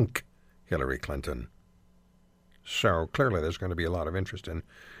sink Hillary Clinton. So clearly there's going to be a lot of interest in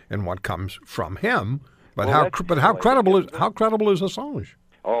what comes from him. But how credible is Assange?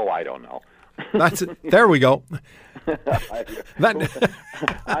 Oh, I don't know. That's it. There we go.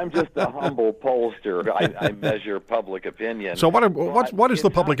 I'm just a humble pollster. I measure public opinion. So what is the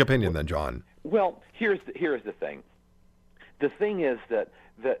public opinion then, John? Well, here's the thing. The thing is that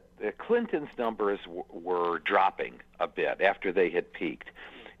Clinton's numbers were dropping a bit after they had peaked.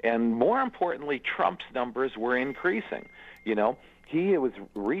 And more importantly, Trump's numbers were increasing. He was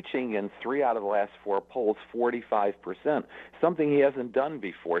reaching in 3 out of the last 4 polls 45%, something he hasn't done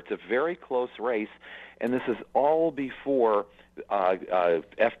before. It's a very close race, and this is all before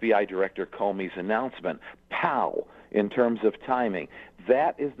FBI Director Comey's announcement. Pow, in terms of timing.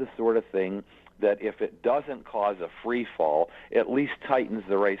 That is the sort of thing that if it doesn't cause a free fall, at least tightens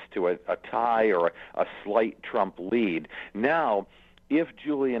the race to a tie or a slight Trump lead. Now, if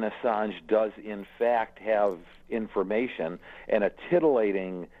Julian Assange does in fact have information and a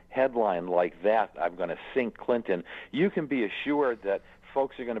titillating headline like that, I'm going to sink Clinton, you can be assured that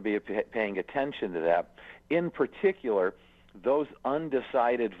folks are going to be paying attention to that. In particular, those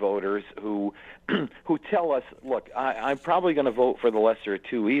undecided voters who tell us, look, I'm probably going to vote for the lesser of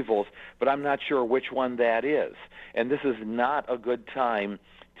two evils, but I'm not sure which one that is. And this is not a good time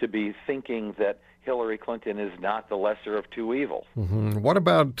to be thinking that Hillary Clinton is not the lesser of two evils. Mm-hmm. What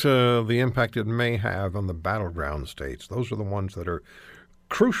about the impact it may have on the battleground states? Those are the ones that are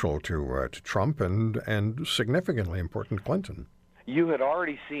crucial to Trump and significantly important to Clinton. You had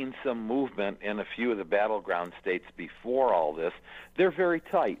already seen some movement in a few of the battleground states before all this. They're very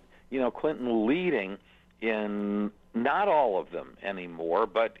tight. Clinton leading in not all of them anymore,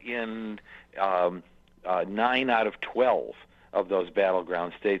 but in 9 out of 12 of those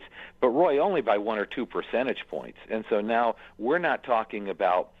battleground states. But, Roy, only by 1 or 2 percentage points. And so now we're not talking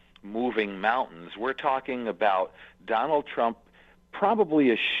about moving mountains. We're talking about Donald Trump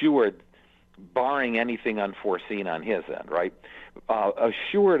probably assured, barring anything unforeseen on his end, right,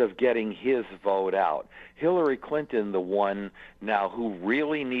 assured of getting his vote out. Hillary Clinton, the one now who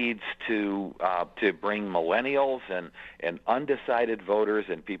really needs to bring millennials and undecided voters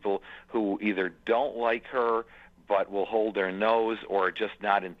and people who either don't like her but will hold their nose or are just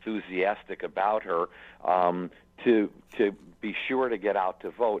not enthusiastic about her to be sure to get out to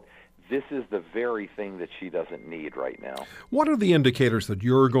vote. this is the very thing that she doesn't need right now. What are the indicators that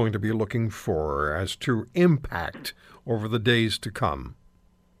you're going to be looking for as to impact over the days to come?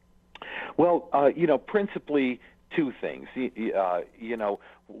 Well, principally two things.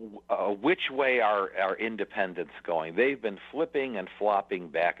 Which way are independents going? They've been flipping and flopping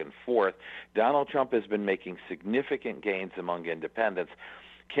back and forth. Donald Trump has been making significant gains among independents.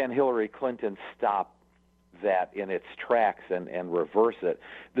 Can Hillary Clinton stop that in its tracks and reverse it?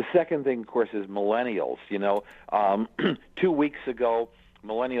 The second thing, of course, is millennials. 2 weeks ago,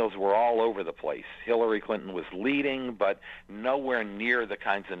 millennials were all over the place. Hillary Clinton was leading, but nowhere near the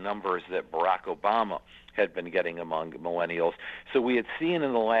kinds of numbers that Barack Obama had been getting among millennials. So we had seen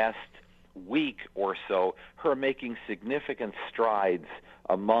in the last week or so her making significant strides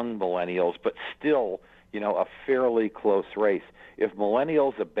among millennials, but still, a fairly close race. If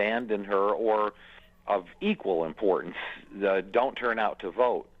millennials abandon her or of equal importance don't turn out to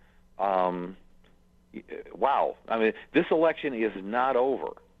vote, wow. I mean, this election is not over.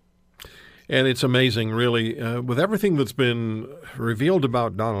 And it's amazing, really, with everything that's been revealed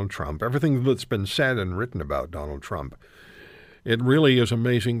about Donald Trump, everything that's been said and written about Donald Trump, it really is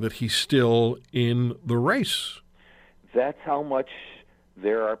amazing that he's still in the race. That's how much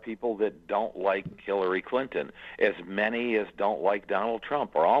there are people that don't like Hillary Clinton, as many as don't like Donald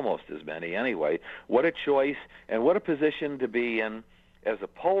Trump, or almost as many anyway. What a choice, and what a position to be in as a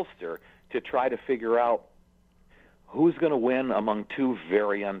pollster to try to figure out who's going to win among two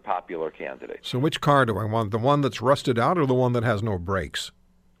very unpopular candidates. So which car do I want, the one that's rusted out or the one that has no brakes?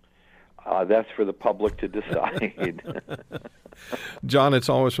 That's for the public to decide. John, it's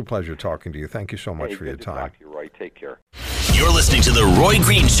always a pleasure talking to you. Thank you so much for your Good to time. talk to you, Roy. Take care. You're listening to The Roy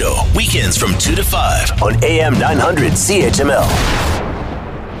Green Show, weekends from 2 to 5 on AM 900 CHML.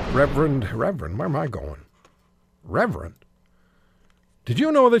 Reverend, where am I going? Reverend? Did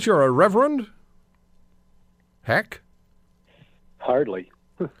you know that you're a reverend? Heck? Hardly.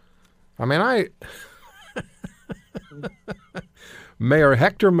 I mean, Mayor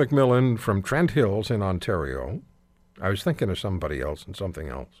Hector McMillan from Trent Hills in Ontario. I was thinking of somebody else and something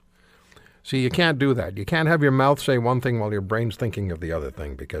else. See, you can't do that. You can't have your mouth say one thing while your brain's thinking of the other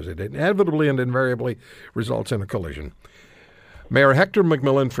thing, because it inevitably and invariably results in a collision. Mayor Hector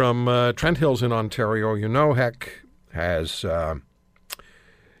McMillan from Trent Hills in Ontario. You know, Heck has...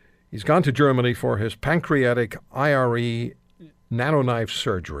 he's gone to Germany for his pancreatic IRE nanoknife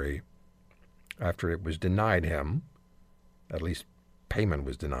surgery after it was denied him. At least payment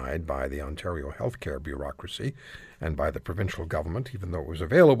was denied by the Ontario healthcare bureaucracy and by the provincial government, even though it was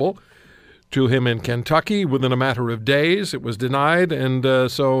available to him in Kentucky. Within a matter of days, it was denied, and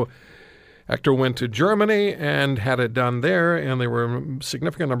so Hector went to Germany and had it done there, and there were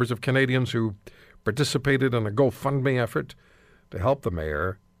significant numbers of Canadians who participated in a GoFundMe effort to help the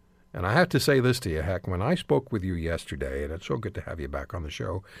mayor. And I have to say this to you, Heck, when I spoke with you yesterday, and it's so good to have you back on the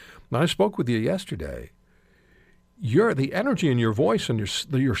show, when I spoke with you yesterday, the energy in your voice and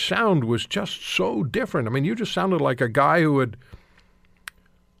your sound was just so different. I mean, you just sounded like a guy who had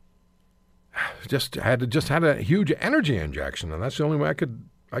just had a huge energy injection, and that's the only way I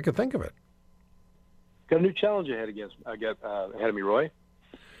could think of it. Got a new challenge ahead of me, Roy.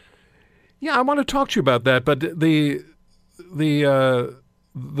 Yeah, I want to talk to you about that, but the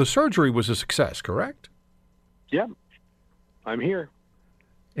surgery was a success, correct? Yeah, I'm here.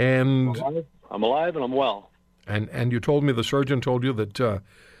 And I'm alive and I'm well. And you told me the surgeon told you that the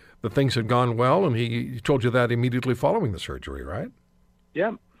things had gone well, and he told you that immediately following the surgery, right?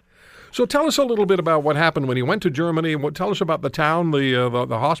 Yeah. So tell us a little bit about what happened when he went to Germany. Tell us about the town, the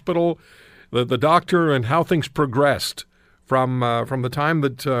hospital, the doctor, and how things progressed from the time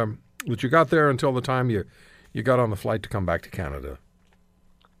that you got there until the time you got on the flight to come back to Canada.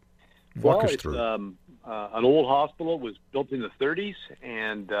 Walk us through. An old hospital. Was built in the 30s,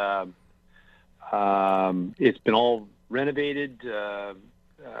 and it's been all renovated. The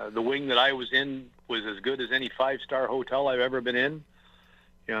wing that I was in was as good as any 5-star hotel I've ever been in.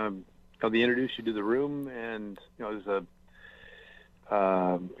 They introduced you to the room, and there's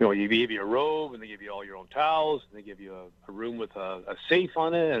you give you a robe, and they give you all your own towels, and they give you a room with a safe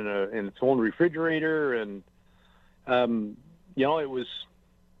on it and its own refrigerator, and it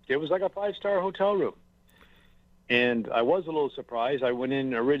was like a 5-star hotel room. And I was a little surprised. I went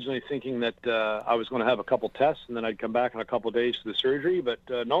in originally thinking that I was going to have a couple tests, and then I'd come back in a couple of days for the surgery. But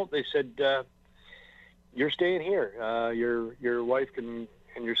no, they said, you're staying here. Your wife and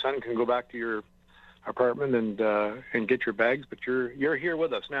your son can go back to your apartment and get your bags, but you're here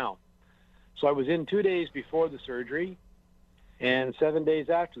with us now. So I was in 2 days before the surgery and 7 days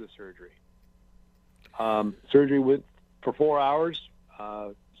after the surgery. Surgery went for 4 hours.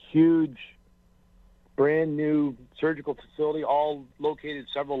 huge, brand new surgical facility, all located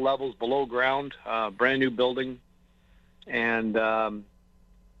several levels below ground, brand new building. And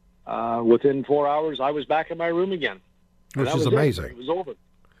within 4 hours, I was back in my room again. Which is amazing. It was over.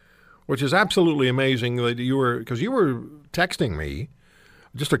 Which is absolutely amazing that you were texting me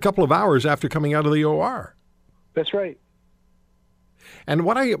just a couple of hours after coming out of the OR. That's right. And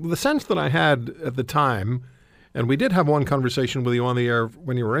the sense that I had at the time, and we did have one conversation with you on the air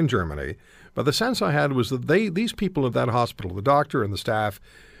when you were in Germany, but the sense I had was that these people at that hospital, the doctor and the staff,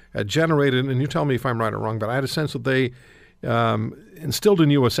 had generated, and you tell me if I'm right or wrong, but I had a sense that they instilled in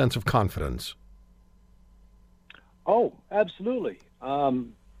you a sense of confidence. Oh, absolutely.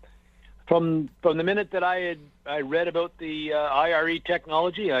 From the minute that I read about the IRE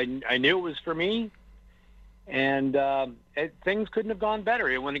technology, I knew it was for me, and things couldn't have gone better.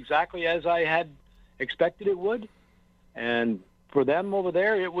 It went exactly as I had expected it would, and for them over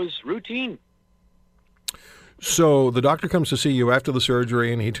there, it was routine. So the doctor comes to see you after the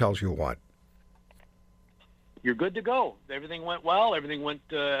surgery, and he tells you what? You're good to go. Everything went well. Everything went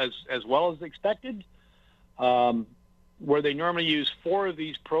as well as expected. Where they normally use 4 of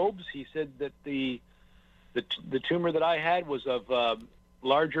these probes, he said that the tumor that I had was of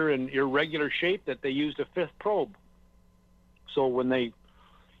larger and irregular shape, that they used a 5th probe. So when they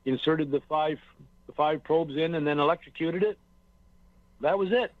inserted the five probes in and then electrocuted it, that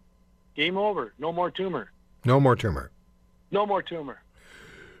was it. Game over. No more tumor. No more tumor. No more tumor.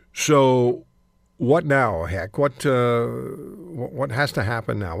 So what now, Heck? What has to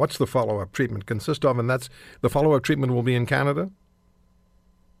happen now? What's the follow-up treatment consist of? And that's the follow-up treatment will be in Canada?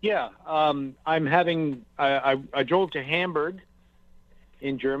 Yeah. I drove to Hamburg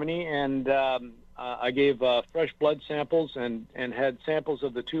in Germany, and I gave fresh blood samples and had samples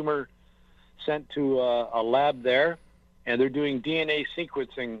of the tumor sent to a lab there, and they're doing DNA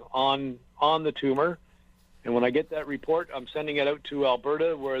sequencing on the tumor. And when I get that report, I'm sending it out to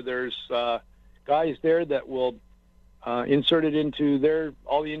Alberta, where there's guys there that will insert it into the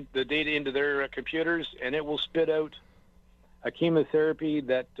data into their computers, and it will spit out a chemotherapy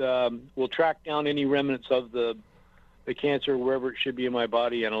that will track down any remnants of the cancer wherever it should be in my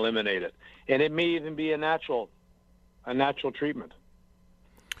body and eliminate it. And it may even be a natural treatment.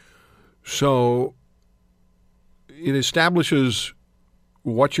 So it establishes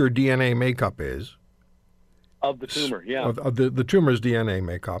what your DNA makeup is. Of the tumor, yeah. Of the tumor's DNA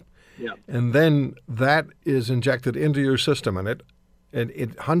makeup. Yeah. And then that is injected into your system, and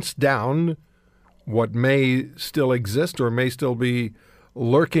it hunts down what may still exist or may still be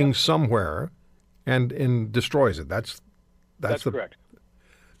lurking somewhere and destroys it. That's correct.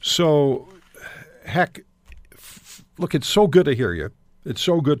 So, Heck, look, it's so good to hear you. It's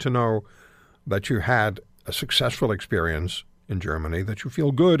so good to know that you had a successful experience in Germany, that you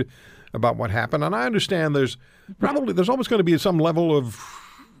feel good about what happened. And I understand there's always going to be some level of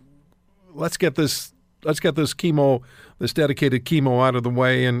let's get this chemo, this dedicated chemo out of the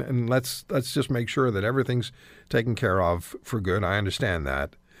way, and let's just make sure that everything's taken care of for good. I understand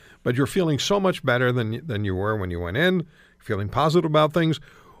that. But you're feeling so much better than you were when you went in, feeling positive about things.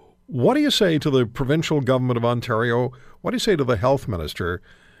 What do you say to the provincial government of Ontario? What do you say to the health minister,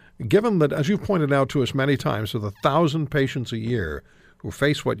 given that, as you've pointed out to us many times, with 1,000 patients a year who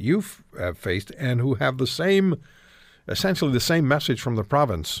face what you've faced and who have essentially the same message from the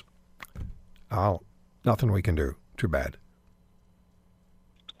province? Nothing we can do. Too bad.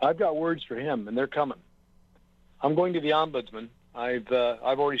 I've got words for him, and they're coming. I'm going to the Ombudsman. I've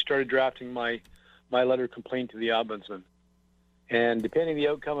already started drafting my letter of complaint to the Ombudsman. And depending on the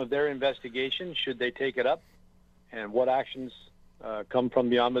outcome of their investigation, should they take it up, and what actions come from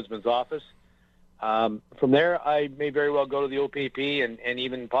the Ombudsman's office, from there, I may very well go to the OPP and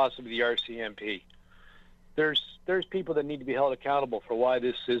even possibly the RCMP. There's people that need to be held accountable for why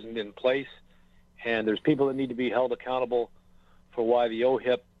this isn't in place, and there's people that need to be held accountable for why the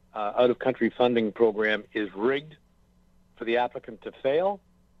OHIP out-of-country funding program is rigged for the applicant to fail,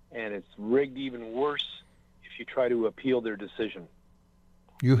 and it's rigged even worse if you try to appeal their decision.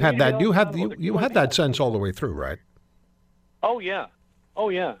 You had that sense all the way through, right? Oh yeah.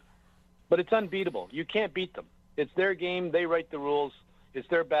 But it's unbeatable. You can't beat them. It's their game. They write the rules. It's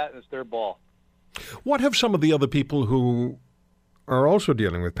their bat and it's their ball. What have some of the other people who are also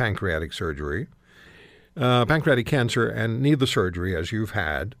dealing with pancreatic surgery, pancreatic cancer, and need the surgery as you've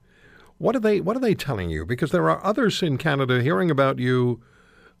had? What are they telling you? Because there are others in Canada hearing about you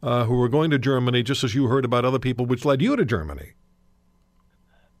who are going to Germany, just as you heard about other people, which led you to Germany.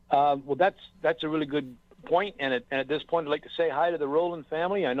 Well, that's a really good point, and at this point, I'd like to say hi to the Rowland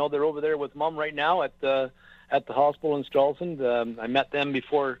family. I know they're over there with Mom right now at at the hospital in Stralsund. I met them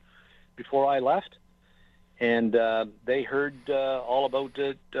before I left, and they heard all about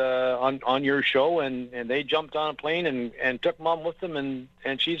it on your show, and they jumped on a plane and took Mom with them,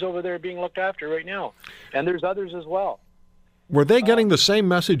 and she's over there being looked after right now. And there's others as well. Were they getting the same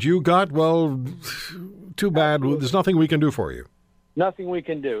message you got? Well, too bad. Absolutely. There's nothing we can do for you. Nothing we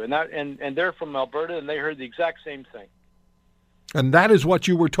can do. And they're from Alberta, and they heard the exact same thing. And that is what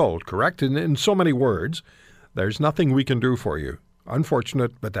you were told, correct? In so many words, there's nothing we can do for you.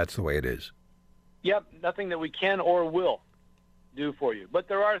 Unfortunate, but that's the way it is. Yep, nothing that we can or will do for you. But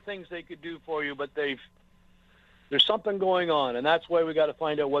there are things they could do for you, but there's something going on, and that's why we got to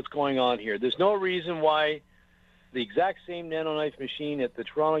find out what's going on here. There's no reason why the exact same NanoKnife machine at the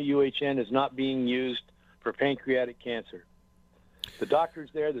Toronto UHN is not being used for pancreatic cancer. The doctor's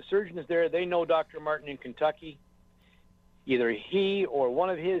there, the surgeon is there, they know Dr. Martin in Kentucky. Either he or one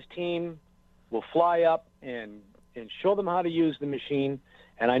of his team will fly up and show them how to use the machine.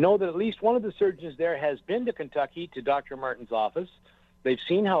 And I know that at least one of the surgeons there has been to Kentucky to Dr. Martin's office. They've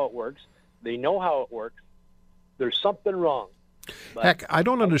seen how it works. They know how it works. There's something wrong. But heck, I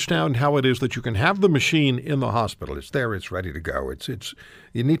don't understand how it is that you can have the machine in the hospital. It's there. It's ready to go. It's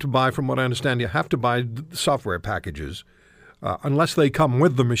you need to buy, from what I understand, you have to buy software packages unless they come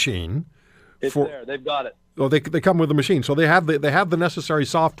with the machine. It's there. They've got it. Oh, they come with the machine. So they have the necessary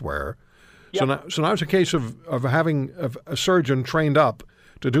software. Yep. So now it's a case of having a surgeon trained up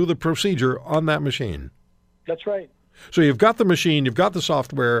to do the procedure on that machine. That's right. So you've got the machine, you've got the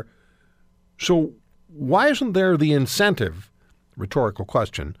software. So why isn't there the incentive, rhetorical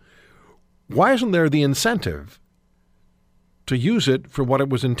question, why isn't there the incentive to use it for what it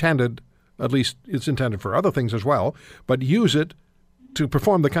was intended, at least it's intended for other things as well, but use it to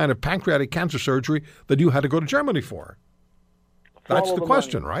perform the kind of pancreatic cancer surgery that you had to go to Germany for? That's the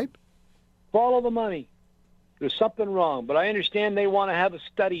question, right? Follow the money. There's something wrong, but I understand they want to have a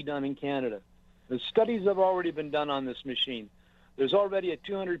study done in Canada. The studies have already been done on this machine. There's already a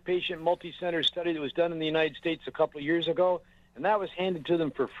 200-patient multi-center study that was done in the United States a couple of years ago, and that was handed to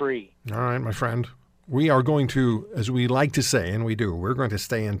them for free. All right, my friend. We are going to, as we like to say, and we do, we're going to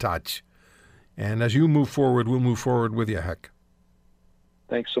stay in touch. And as you move forward, we'll move forward with you, Heck.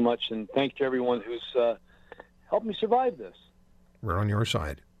 Thanks so much, and thank you to everyone who's helped me survive this. We're on your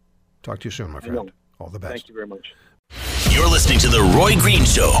side. Talk to you soon, my friend. All the best. Thank you very much. You're listening to The Roy Green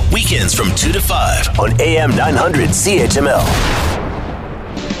Show, weekends from 2 to 5 on AM 900 CHML.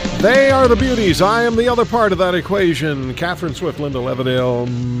 They are the beauties. I am the other part of that equation. Catherine Swift, Linda Levedale,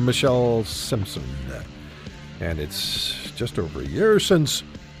 Michelle Simpson. And it's just over a year since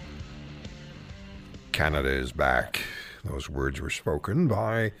Canada is back. Those words were spoken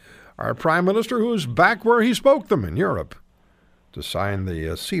by our Prime Minister, who's back where he spoke them, in Europe, to sign the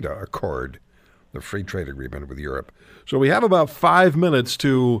CETA Accord, the free trade agreement with Europe. So we have about 5 minutes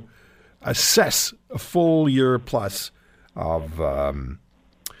to assess a full year plus of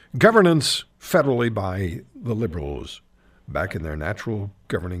governance federally by the Liberals, back in their natural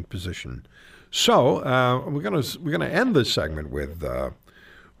governing position. So we're gonna end this segment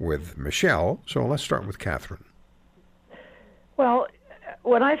with Michelle. So let's start with Catherine. Well,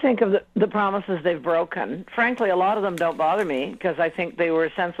 when I think of the promises they've broken, frankly, a lot of them don't bother me because I think they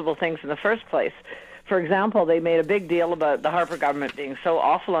were sensible things in the first place. For example, they made a big deal about the Harper government being so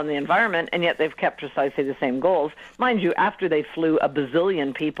awful on the environment, and yet they've kept precisely the same goals. Mind you, after they flew a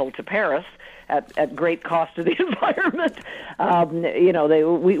bazillion people to Paris at great cost to the environment,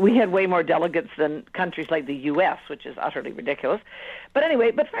 we had way more delegates than countries like the U.S., which is utterly ridiculous. But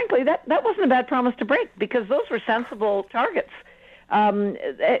anyway, frankly, that wasn't a bad promise to break because those were sensible targets.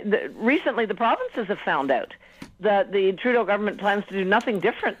 Recently, the provinces have found out that the Trudeau government plans to do nothing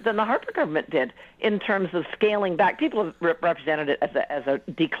different than the Harper government did in terms of scaling back. People have represented it as a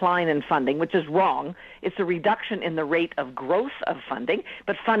decline in funding, which is wrong. It's a reduction in the rate of growth of funding,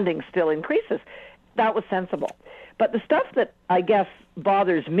 but funding still increases. That was sensible. But the stuff that I guess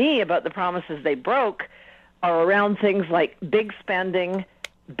bothers me about the promises they broke are around things like big spending,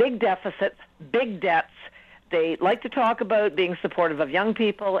 big deficits, big debts. They like to talk about being supportive of young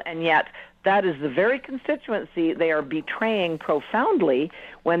people, and yet that is the very constituency they are betraying profoundly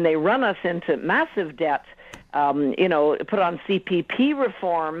when they run us into massive debt, put on CPP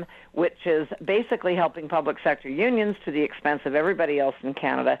reform, which is basically helping public sector unions to the expense of everybody else in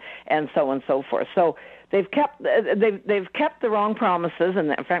Canada, and so on and so forth. So they've kept the wrong promises,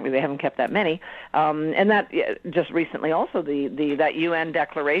 and frankly, they haven't kept that many. And that just recently, also that UN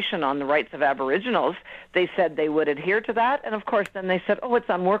Declaration on the Rights of Aboriginals, they said they would adhere to that, and of course, then they said, "Oh, it's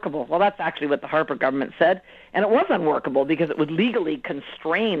unworkable." Well, that's actually what the Harper government said, and it was unworkable because it would legally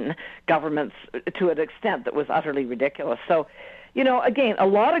constrain governments to an extent that was utterly ridiculous. So, again, a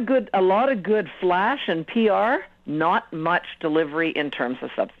lot of good flash and PR. Not much delivery in terms of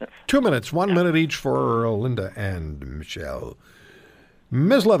substance. 2 minutes, 1 minute each for Linda and Michelle.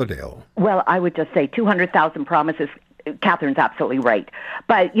 Ms. Leatherdale. Well, I would just say 200,000 promises. Catherine's absolutely right.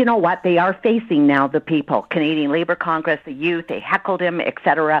 But you know what? They are facing now the people. Canadian Labour Congress, the youth, they heckled him,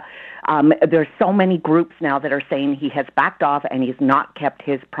 etc. There's so many groups now that are saying he has backed off and he's not kept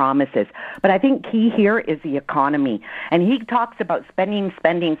his promises. But I think key here is the economy. And he talks about spending,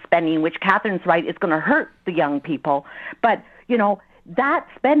 which Catherine's right, is going to hurt the young people. But, that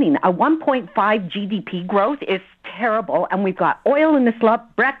spending, a 1.5 GDP growth is terrible, and we've got oil in the slump,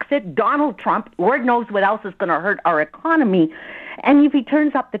 Brexit, Donald Trump, Lord knows what else is going to hurt our economy. And if he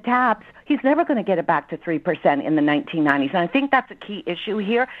turns up the taps, he's never going to get it back to 3% in the 1990s. And I think that's a key issue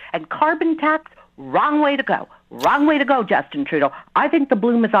here. And carbon tax, wrong way to go. Wrong way to go, Justin Trudeau. I think the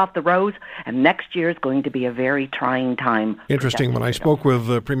bloom is off the rose, and next year is going to be a very trying time. Interesting. When I spoke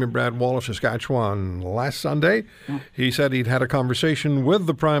with Premier Brad Wall of Saskatchewan last Sunday, he said he'd had a conversation with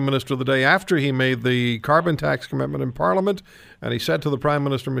the Prime Minister the day after he made the carbon tax commitment in Parliament, and he said to the Prime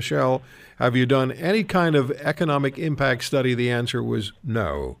Minister, Michelle, have you done any kind of economic impact study? The answer was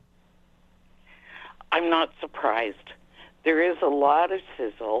no. I'm not surprised. There is a lot of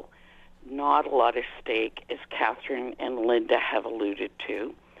sizzle, not a lot of steak, as Catherine and Linda have alluded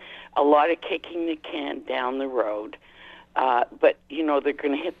to. A lot of kicking the can down the road. But, they're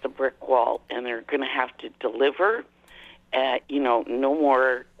going to hit the brick wall, and they're going to have to deliver. No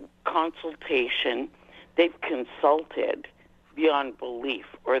more consultation. They've consulted beyond belief,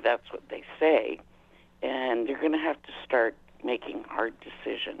 or that's what they say. And they're going to have to start making hard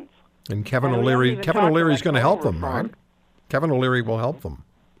decisions. And Kevin O'Leary's going to help them, right? Kevin O'Leary will help them.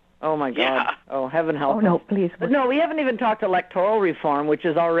 Oh, my God. Yeah. Oh, heaven help us. Oh, no, please. But no, we haven't even talked electoral reform, which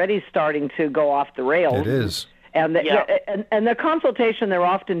is already starting to go off the rails. It is. And the consultation they're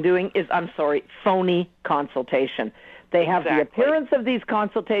often doing is, phony consultation. They have the appearance of these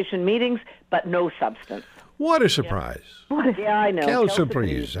consultation meetings, but no substance. What a surprise. Yeah, I know. Quelle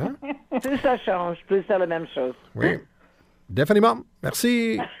surprise, hein? Plus ça change, plus c'est la même chose. Oui. Définiment.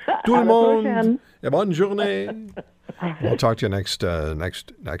 Merci tout le monde. Et bonne journée. We'll talk to you next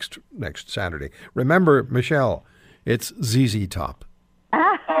Saturday. Remember, Michelle, it's ZZ Top.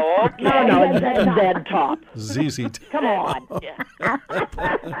 Oh, okay. No, Z Top. ZZ Top. Come on.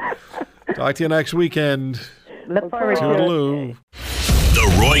 Talk to you next weekend. Look forward to Toodaloo.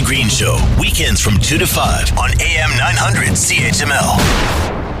 The Roy Green Show, weekends from 2 to 5 on AM 900 CHML.